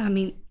 Yeah, I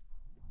mean,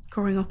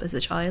 growing up as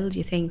a child,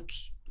 you think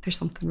there's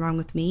something wrong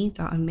with me,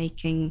 that I'm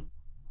making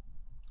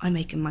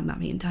my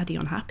mommy and daddy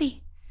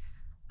unhappy.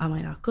 Am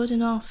I not good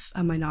enough?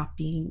 Am I not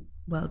being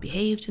well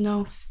behaved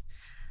enough?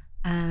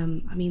 I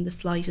mean, the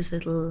slightest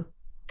little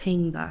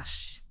thing that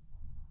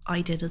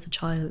I did as a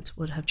child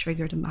would have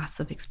triggered a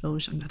massive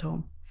explosion at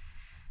home.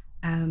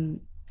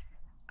 And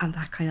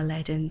that kind of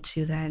led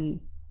into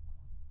then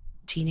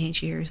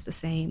teenage years the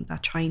same,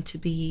 that trying to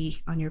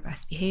be on your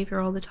best behavior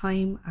all the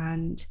time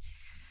and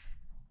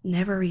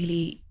never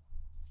really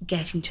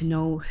getting to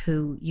know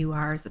who you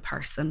are as a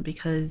person,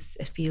 because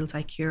it feels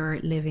like you're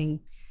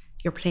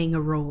playing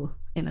a role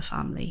in a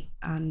family.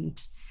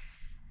 And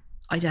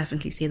I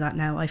definitely see that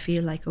now. I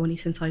feel like only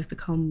since I've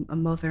become a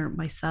mother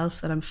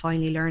myself that I'm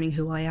finally learning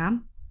who I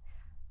am.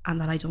 and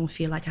that I don't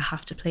feel like I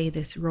have to play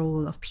this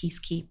role of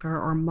peacekeeper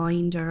or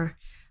minder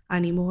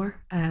anymore,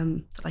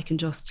 that I can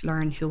just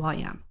learn who I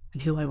am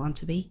and who I want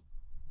to be.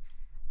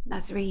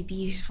 That's really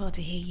beautiful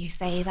to hear you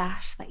say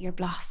that you're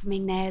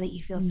blossoming now, that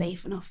you feel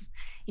safe enough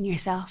in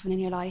yourself and in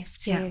your life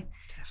to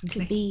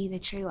be the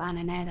true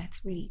Anna now.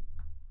 That's really,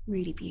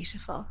 really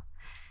beautiful.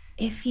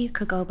 If you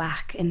could go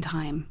back in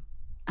time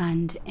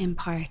and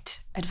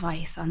impart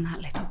advice on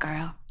that little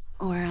girl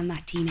or on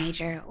that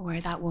teenager or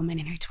that woman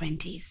in her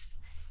 20s,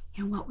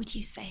 what would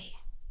you say?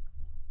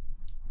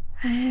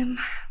 I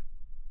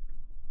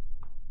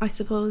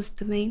suppose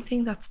the main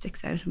thing that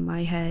sticks out in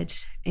my head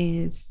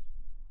is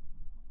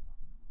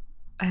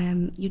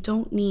you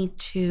don't need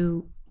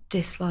to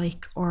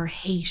dislike or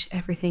hate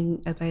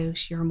everything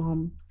about your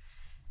mum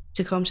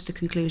to come to the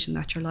conclusion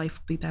that your life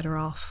would be better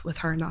off with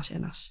her not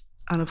in it.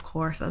 And of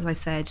course, as I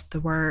said,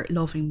 there were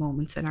loving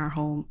moments in our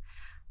home.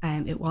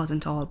 It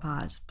wasn't all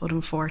bad. But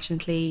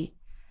unfortunately,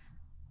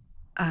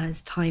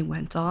 as time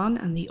went on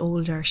and the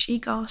older she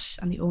got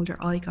and the older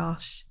I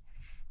got,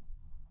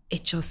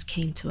 it just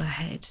came to a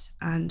head.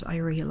 And I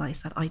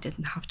realised that I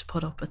didn't have to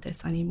put up with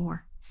this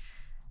anymore.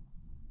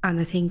 And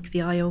I think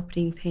the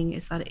eye-opening thing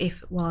is that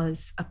if it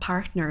was a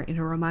partner in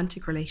a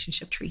romantic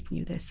relationship treating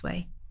you this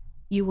way,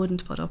 you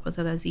wouldn't put up with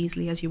it as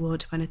easily as you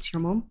would when it's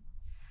your mum.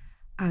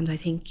 And I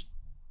think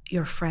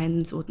your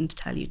friends wouldn't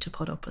tell you to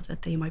put up with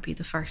it. They might be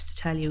the first to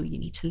tell you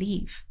need to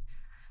leave.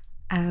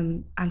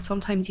 And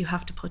sometimes you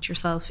have to put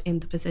yourself in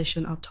the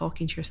position of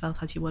talking to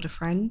yourself as you would a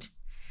friend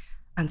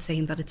and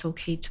saying that it's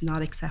okay to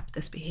not accept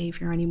this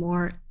behaviour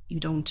anymore. You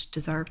don't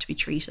deserve to be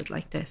treated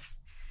like this.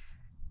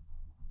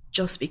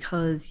 Just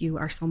because you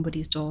are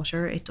somebody's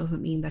daughter, it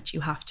doesn't mean that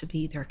you have to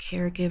be their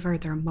caregiver,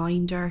 their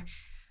minder,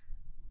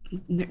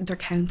 their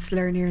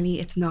counsellor nearly.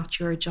 It's not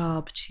your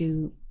job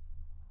to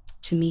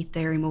meet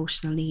their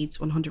emotional needs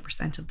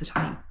 100% of the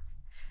time.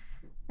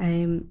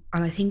 And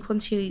I think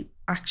once you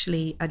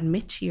actually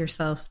admit to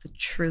yourself the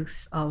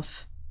truth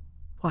of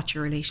what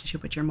your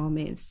relationship with your mum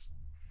is,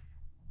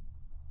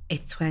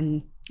 it's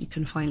when you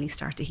can finally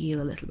start to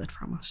heal a little bit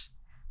from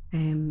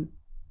it.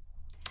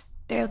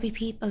 There'll be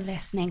people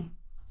listening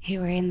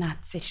who are in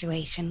that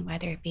situation,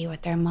 whether it be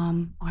with their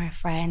mum or a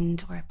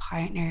friend or a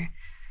partner.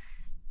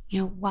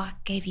 What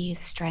gave you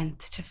the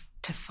strength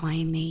to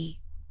finally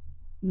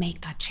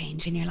make that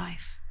change in your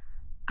life?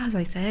 As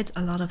I said,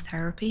 a lot of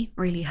therapy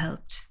really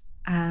helped.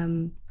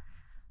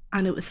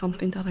 And it was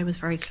something that I was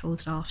very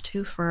closed off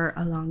to for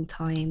a long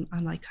time.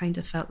 And I kind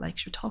of felt like,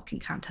 sure,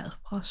 talking can't help.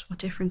 What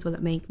difference will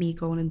it make me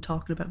going and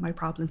talking about my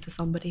problems to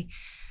somebody?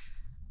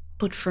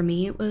 But for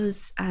me, it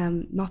was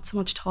not so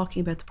much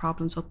talking about the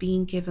problems, but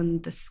being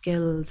given the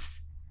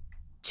skills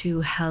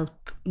to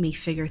help me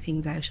figure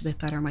things out a bit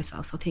better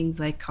myself. So things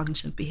like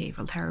cognitive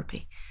behavioural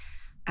therapy.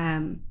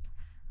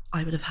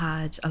 I would have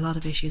had a lot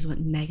of issues with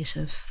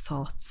negative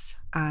thoughts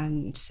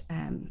and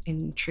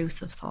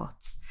intrusive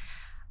thoughts,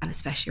 and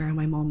especially around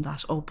my mum,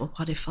 that, but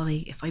what if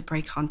I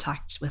break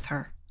contact with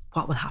her?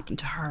 What will happen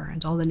to her?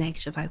 And all the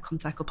negative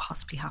outcomes that could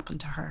possibly happen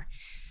to her.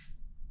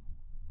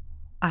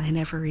 And I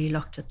never really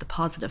looked at the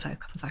positive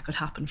outcomes that could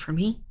happen for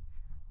me.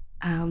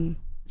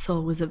 So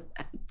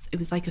it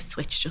was like a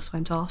switch just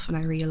went off, and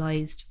I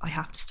realised I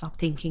have to stop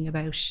thinking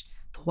about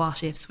the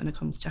what ifs when it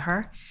comes to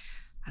her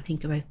and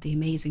think about the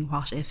amazing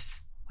what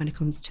ifs when it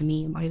comes to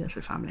me and my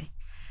little family.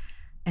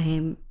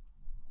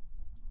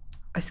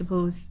 I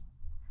suppose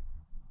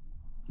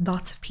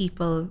lots of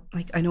people,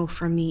 like, I know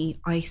for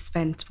me, I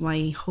spent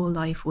my whole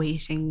life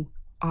waiting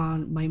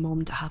on my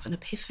mum to have an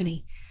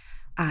epiphany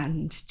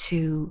and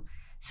to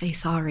say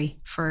sorry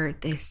for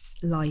this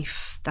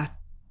life that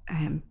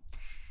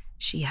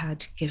she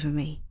had given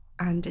me,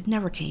 and it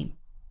never came.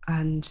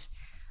 And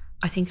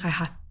I think I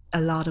had a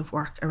lot of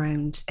work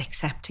around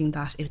accepting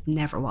that it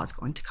never was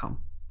going to come,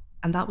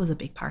 and that was a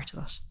big part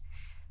of it,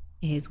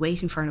 is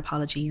waiting for an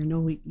apology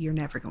you're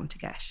never going to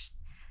get.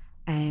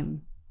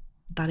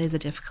 That is a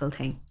difficult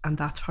thing, and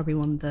that's probably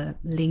one of the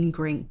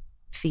lingering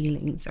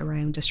feelings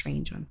around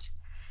estrangement.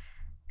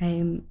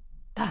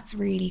 That's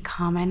really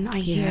common. I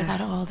hear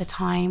that all the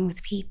time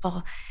with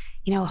people,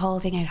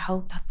 holding out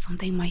hope that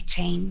something might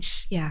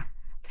change. Yeah.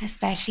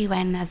 Especially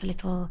when, as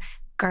little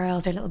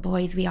girls or little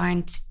boys, we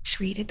aren't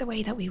treated the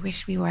way that we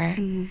wish we were.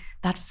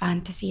 That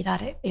fantasy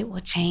that it will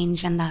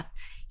change and that,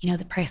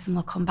 the person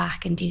will come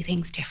back and do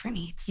things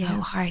differently. It's so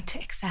hard to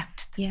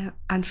accept. Yeah.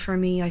 And for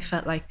me, I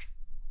felt like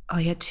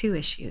I had two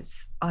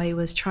issues. I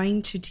was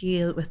trying to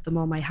deal with the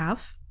mum I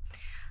have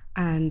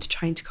and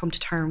trying to come to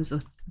terms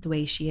with the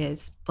way she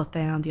is, but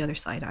then on the other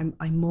side,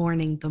 I'm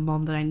mourning the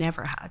mum that I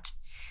never had.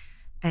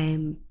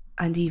 And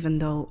even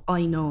though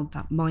I know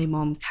that my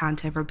mum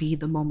can't ever be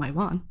the mum I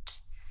want,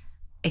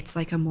 it's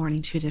like I'm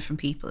mourning two different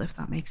people, if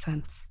that makes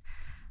sense.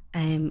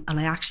 And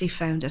I actually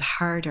found it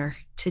harder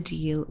to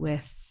deal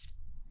with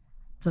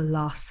the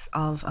loss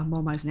of a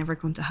mum I was never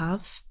going to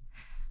have.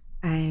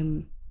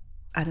 And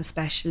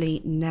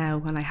especially now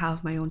when I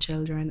have my own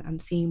children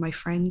and seeing my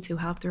friends who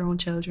have their own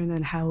children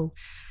and how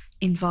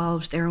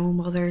involved their own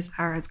mothers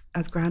are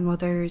as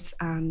grandmothers,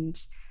 and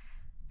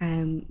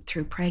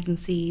through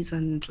pregnancies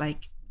and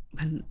like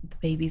when the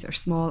babies are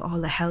small,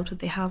 all the help that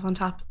they have on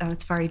top, and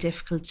it's very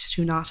difficult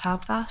to not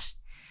have that.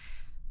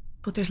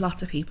 But there's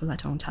lots of people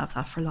that don't have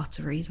that for lots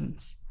of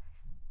reasons.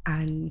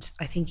 And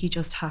I think you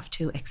just have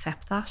to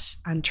accept that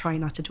and try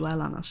not to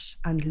dwell on it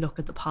and look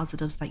at the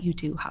positives that you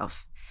do have.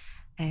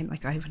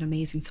 Like I have an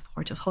amazing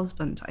supportive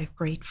husband, I have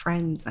great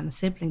friends and a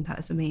sibling that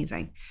is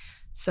amazing.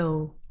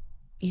 So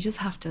you just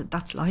have to,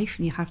 that's life,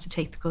 and you have to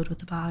take the good with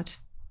the bad.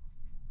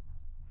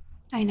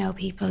 I know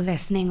people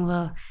listening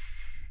will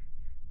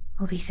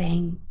be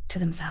saying to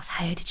themselves,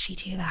 how did she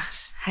do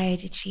that? How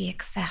did she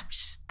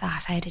accept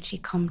that? How did she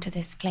come to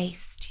this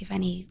place? Do you have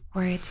any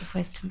words of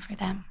wisdom for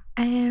them?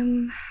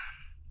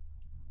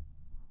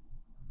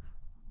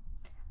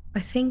 I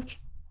think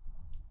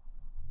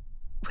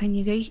when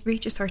you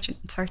reach a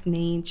certain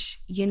age,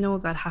 you know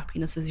that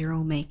happiness is your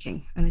own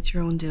making and it's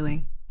your own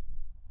doing.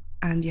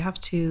 And you have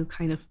to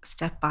kind of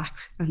step back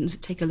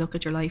and take a look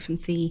at your life and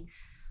see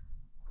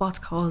what's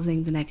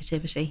causing the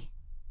negativity,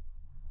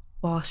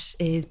 what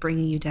is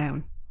bringing you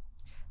down.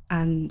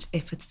 And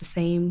if it's the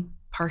same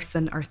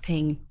person or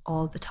thing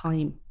all the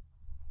time,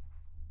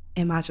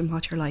 imagine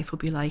what your life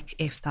would be like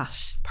if that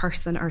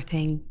person or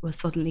thing was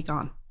suddenly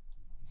gone.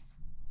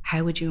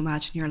 How would you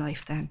imagine your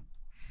life then?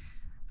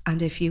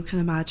 And if you can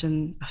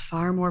imagine a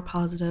far more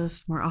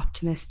positive, more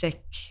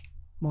optimistic,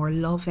 more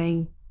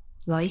loving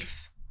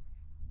life,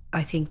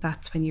 I think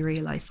that's when you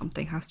realize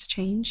something has to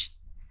change.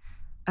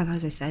 And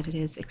as I said, it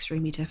is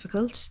extremely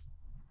difficult.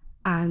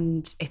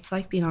 And it's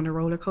like being on a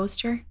roller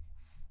coaster.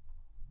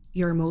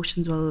 Your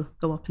emotions will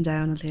go up and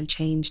down and they'll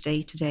change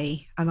day to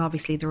day. And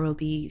obviously there will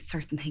be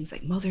certain things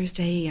like Mother's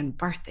Day and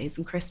birthdays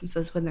and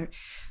Christmases when they're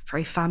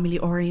very family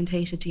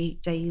orientated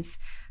days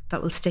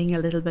that will sting a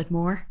little bit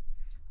more.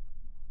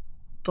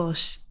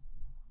 But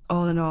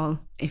all in all,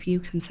 if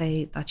you can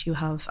say that you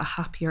have a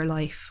happier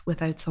life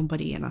without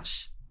somebody in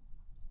it,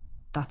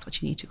 that's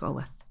what you need to go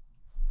with.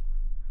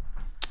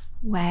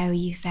 Wow,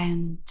 you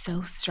sound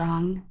so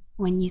strong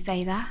when you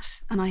say that,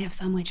 and I have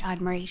so much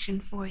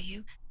admiration for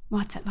you.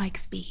 What's it like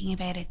speaking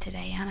about it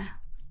today, Anna?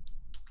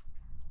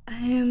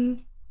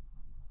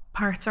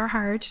 Parts are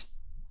hard.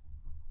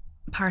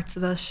 Parts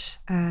of it,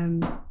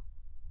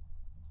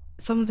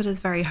 some of it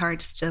is very hard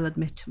to still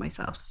admit to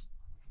myself.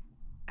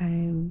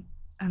 And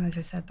as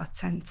I said, that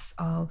sense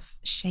of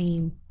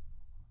shame,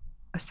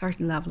 a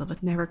certain level of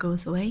it never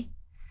goes away.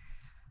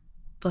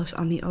 But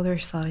on the other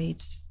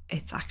side,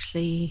 it's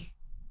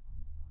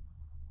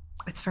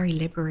very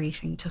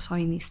liberating to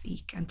finally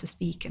speak and to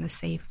speak in a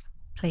safe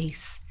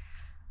place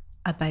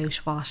about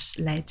what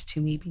led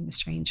to me being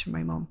estranged from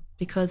my mum.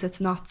 Because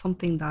it's not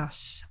something that,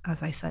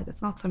 as I said,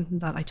 it's not something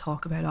that I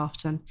talk about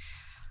often.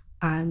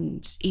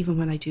 And even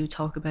when I do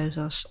talk about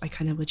it, I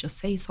kind of would just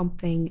say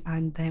something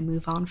and then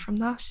move on from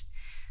that.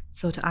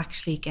 So to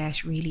actually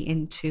get really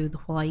into the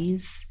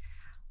whys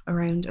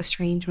around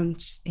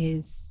estrangement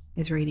is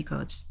really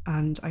good.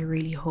 And I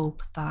really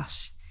hope that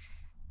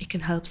it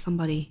can help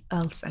somebody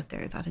else out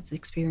there that is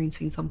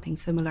experiencing something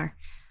similar,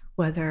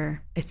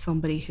 whether it's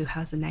somebody who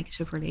has a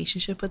negative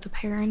relationship with a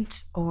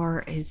parent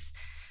or is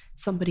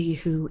somebody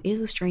who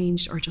is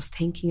estranged or just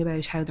thinking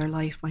about how their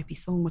life might be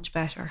so much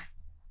better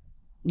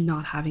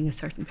not having a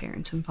certain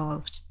parent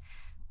involved.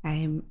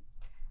 I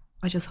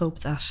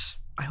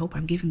hope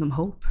I'm giving them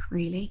hope,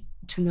 really,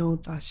 to know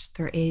that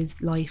there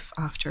is life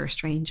after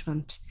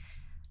estrangement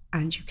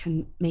and you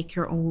can make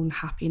your own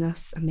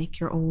happiness and make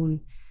your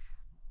own,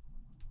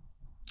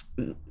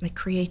 like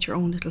create your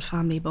own little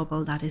family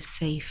bubble that is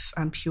safe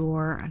and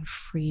pure and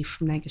free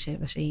from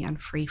negativity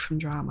and free from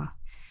drama.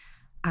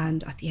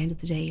 And at the end of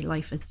the day,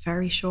 life is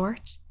very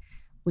short.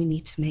 We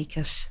need to make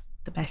it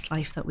the best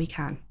life that we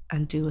can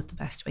and do it the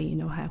best way you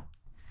know how.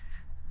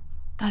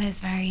 That is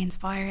very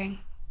inspiring.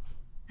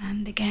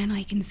 And again,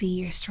 I can see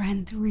your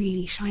strength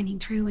really shining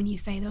through when you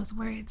say those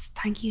words.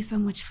 Thank you so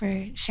much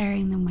for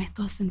sharing them with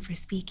us and for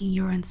speaking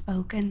your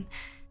unspoken.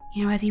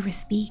 You know, as you were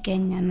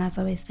speaking and as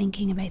I was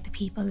thinking about the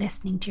people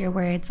listening to your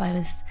words, I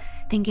was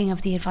thinking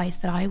of the advice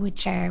that I would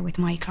share with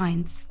my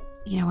clients,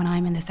 you know, when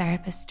I'm in the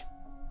therapist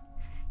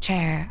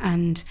chair.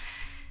 And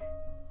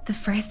the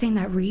first thing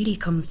that really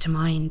comes to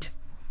mind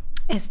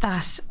is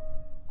that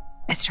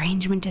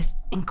estrangement is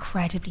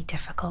incredibly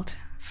difficult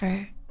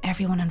for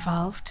everyone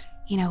involved.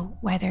 You know,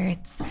 whether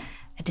it's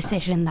a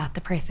decision that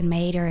the person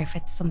made or if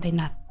it's something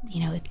that,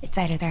 you know, it's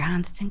out of their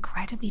hands, it's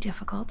incredibly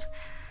difficult.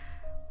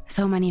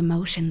 So many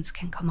emotions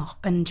can come up,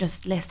 and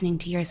just listening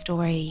to your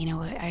story, you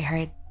know, I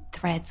heard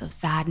threads of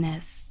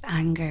sadness,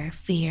 anger,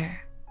 fear.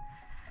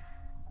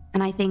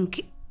 And I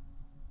think,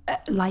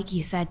 like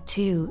you said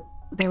too,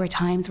 there were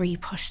times where you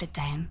pushed it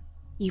down.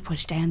 You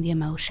pushed down the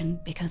emotion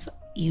because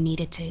you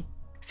needed to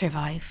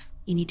survive.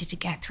 You needed to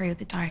get through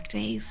the dark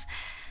days.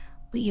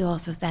 But you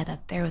also said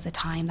that there was a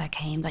time that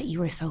came that you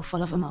were so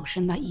full of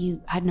emotion that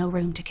you had no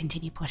room to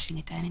continue pushing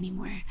it down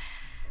anymore.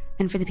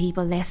 And for the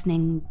people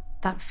listening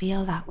that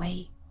feel that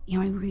way, you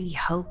know, I really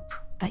hope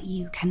that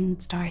you can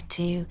start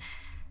to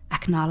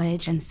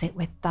acknowledge and sit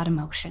with that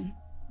emotion,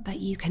 that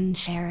you can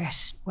share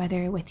it,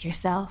 whether with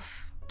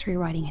yourself through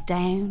writing it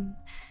down,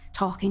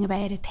 talking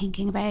about it,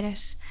 thinking about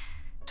it,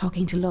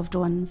 talking to loved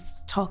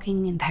ones,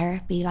 talking in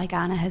therapy like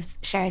Anna has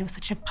shared was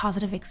such a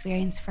positive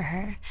experience for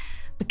her.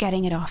 But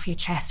getting it off your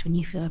chest when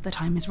you feel the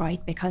time is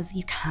right, because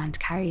you can't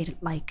carry it,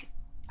 like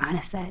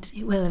Anna said,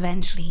 it will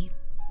eventually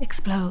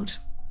explode.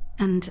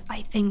 And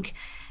I think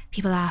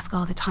people ask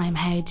all the time,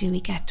 how do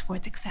we get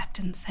towards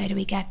acceptance? How do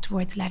we get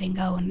towards letting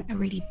go? And a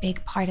really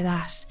big part of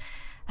that,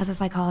 as a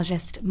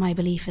psychologist, my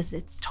belief is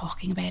it's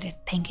talking about it,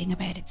 thinking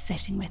about it,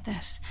 sitting with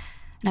it,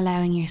 and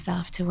allowing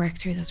yourself to work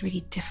through those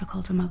really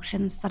difficult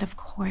emotions that of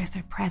course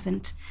are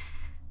present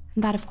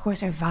and that of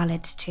course are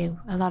valid too.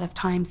 A lot of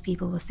times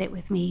people will sit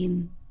with me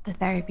in the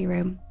therapy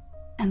room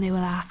and they will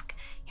ask,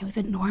 is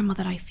it normal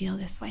that I feel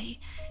this way?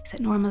 Is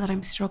it normal that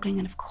I'm struggling?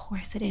 And of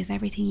course it is.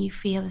 Everything you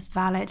feel is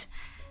valid.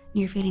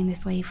 You're feeling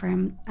this way for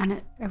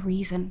a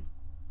reason.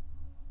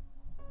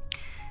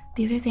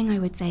 The other thing I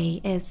would say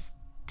is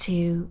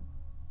to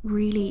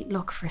really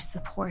look for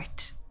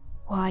support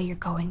while you're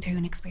going through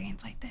an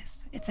experience like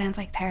this. It sounds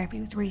like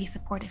therapy was really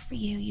supportive for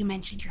you. You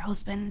mentioned your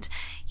husband,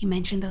 you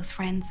mentioned those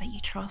friends that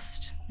you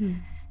trust.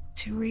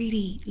 To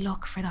really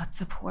look for that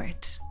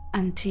support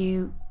and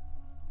to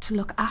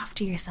look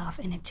after yourself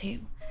in it too.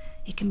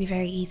 It can be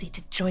very easy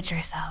to judge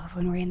ourselves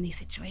when we're in these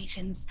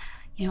situations.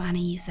 Anna,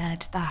 you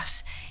said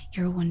that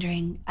you're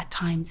wondering at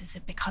times, is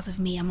it because of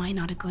me? Am I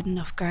not a good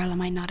enough girl? Am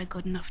I not a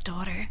good enough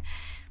daughter?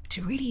 But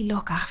to really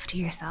look after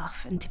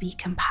yourself and to be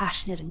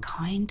compassionate and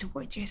kind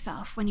towards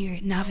yourself when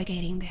you're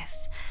navigating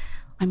this.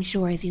 I'm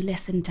sure as you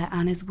listened to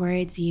Anna's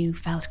words, you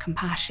felt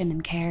compassion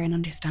and care and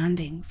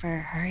understanding for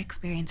her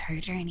experience, her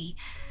journey.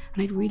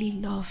 And I'd really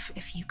love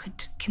if you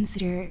could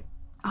consider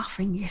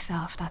offering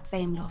yourself that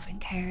same love and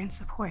care and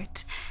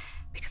support,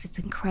 because it's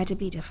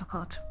incredibly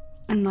difficult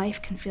and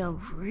life can feel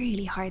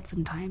really hard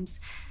sometimes.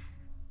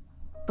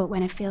 But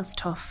when it feels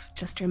tough,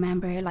 just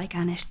remember, like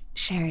Anna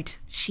shared,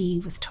 she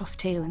was tough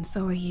too, and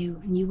so are you,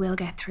 and you will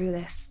get through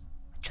this.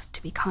 Just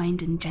to be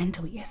kind and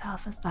gentle with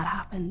yourself as that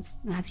happens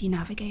and as you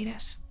navigate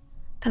it.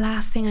 The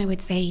last thing I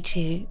would say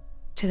to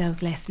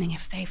those listening,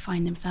 if they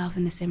find themselves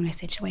in a similar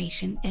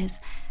situation, is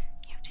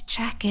to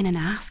check in and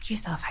ask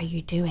yourself how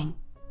you're doing.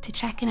 To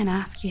check in and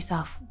ask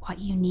yourself what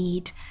you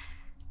need.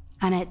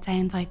 And it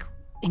sounds like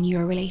in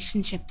your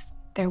relationships,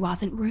 there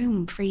wasn't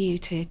room for you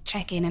to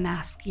check in and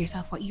ask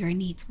yourself what your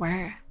needs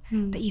were,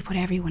 that you put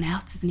everyone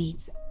else's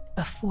needs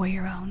before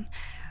your own.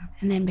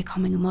 And then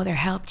becoming a mother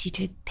helped you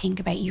to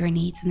think about your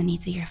needs and the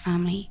needs of your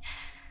family.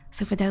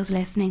 So for those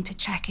listening, to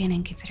check in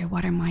and consider,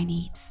 what are my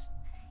needs?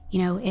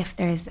 If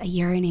there's a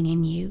yearning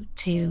in you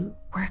to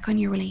work on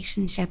your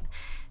relationship,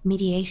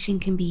 mediation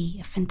can be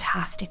a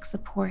fantastic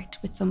support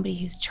with somebody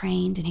who's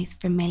trained and who's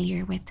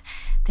familiar with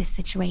this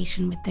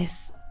situation, with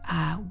this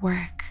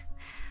work.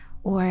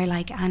 Or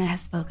like Anna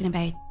has spoken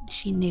about,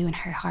 she knew in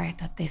her heart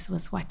that this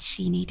was what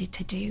she needed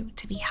to do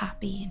to be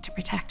happy and to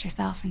protect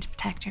herself and to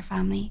protect her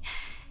family.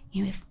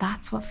 If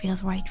that's what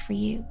feels right for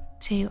you,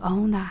 to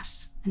own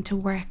that and to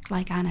work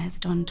like Anna has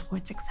done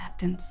towards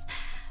acceptance.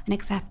 And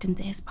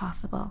acceptance is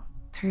possible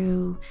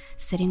through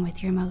sitting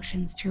with your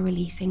emotions, through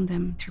releasing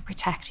them, through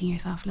protecting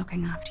yourself,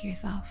 looking after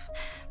yourself,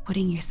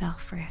 putting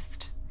yourself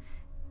first.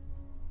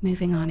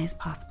 Moving on is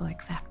possible,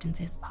 acceptance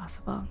is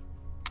possible.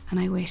 And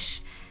I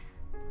wish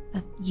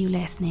that you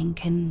listening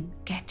can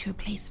get to a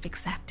place of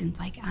acceptance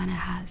like Anna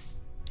has.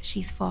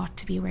 She's fought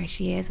to be where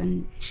she is,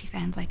 and she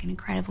sounds like an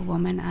incredible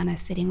woman. Anna,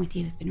 sitting with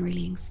you has been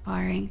really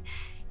inspiring.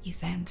 You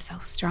sound so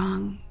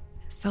strong,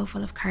 so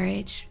full of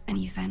courage, and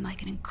you sound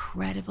like an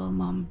incredible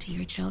mum to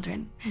your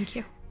children. Thank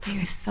you. They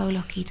are so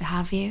lucky to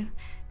have you.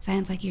 It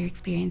sounds like your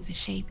experience has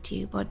shaped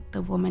you, but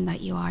the woman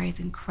that you are is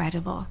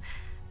incredible.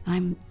 And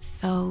I'm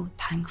so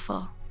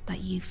thankful that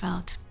you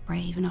felt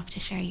brave enough to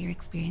share your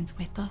experience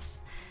with us,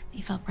 that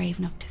you felt brave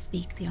enough to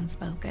speak the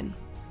unspoken.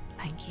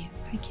 Thank you.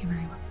 Thank you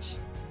very much.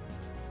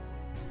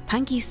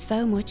 Thank you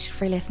so much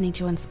for listening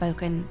to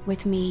Unspoken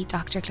with me,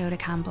 Dr. Clodagh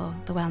Campbell,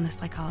 the Wellness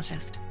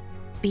Psychologist.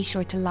 Be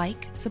sure to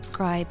like,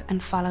 subscribe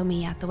and follow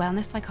me at The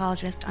Wellness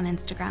Psychologist on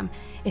Instagram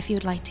if you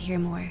would like to hear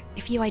more.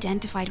 If you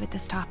identified with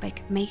this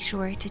topic, make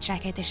sure to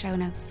check out the show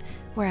notes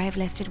where I have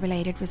listed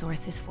related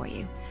resources for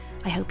you.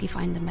 I hope you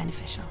find them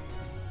beneficial.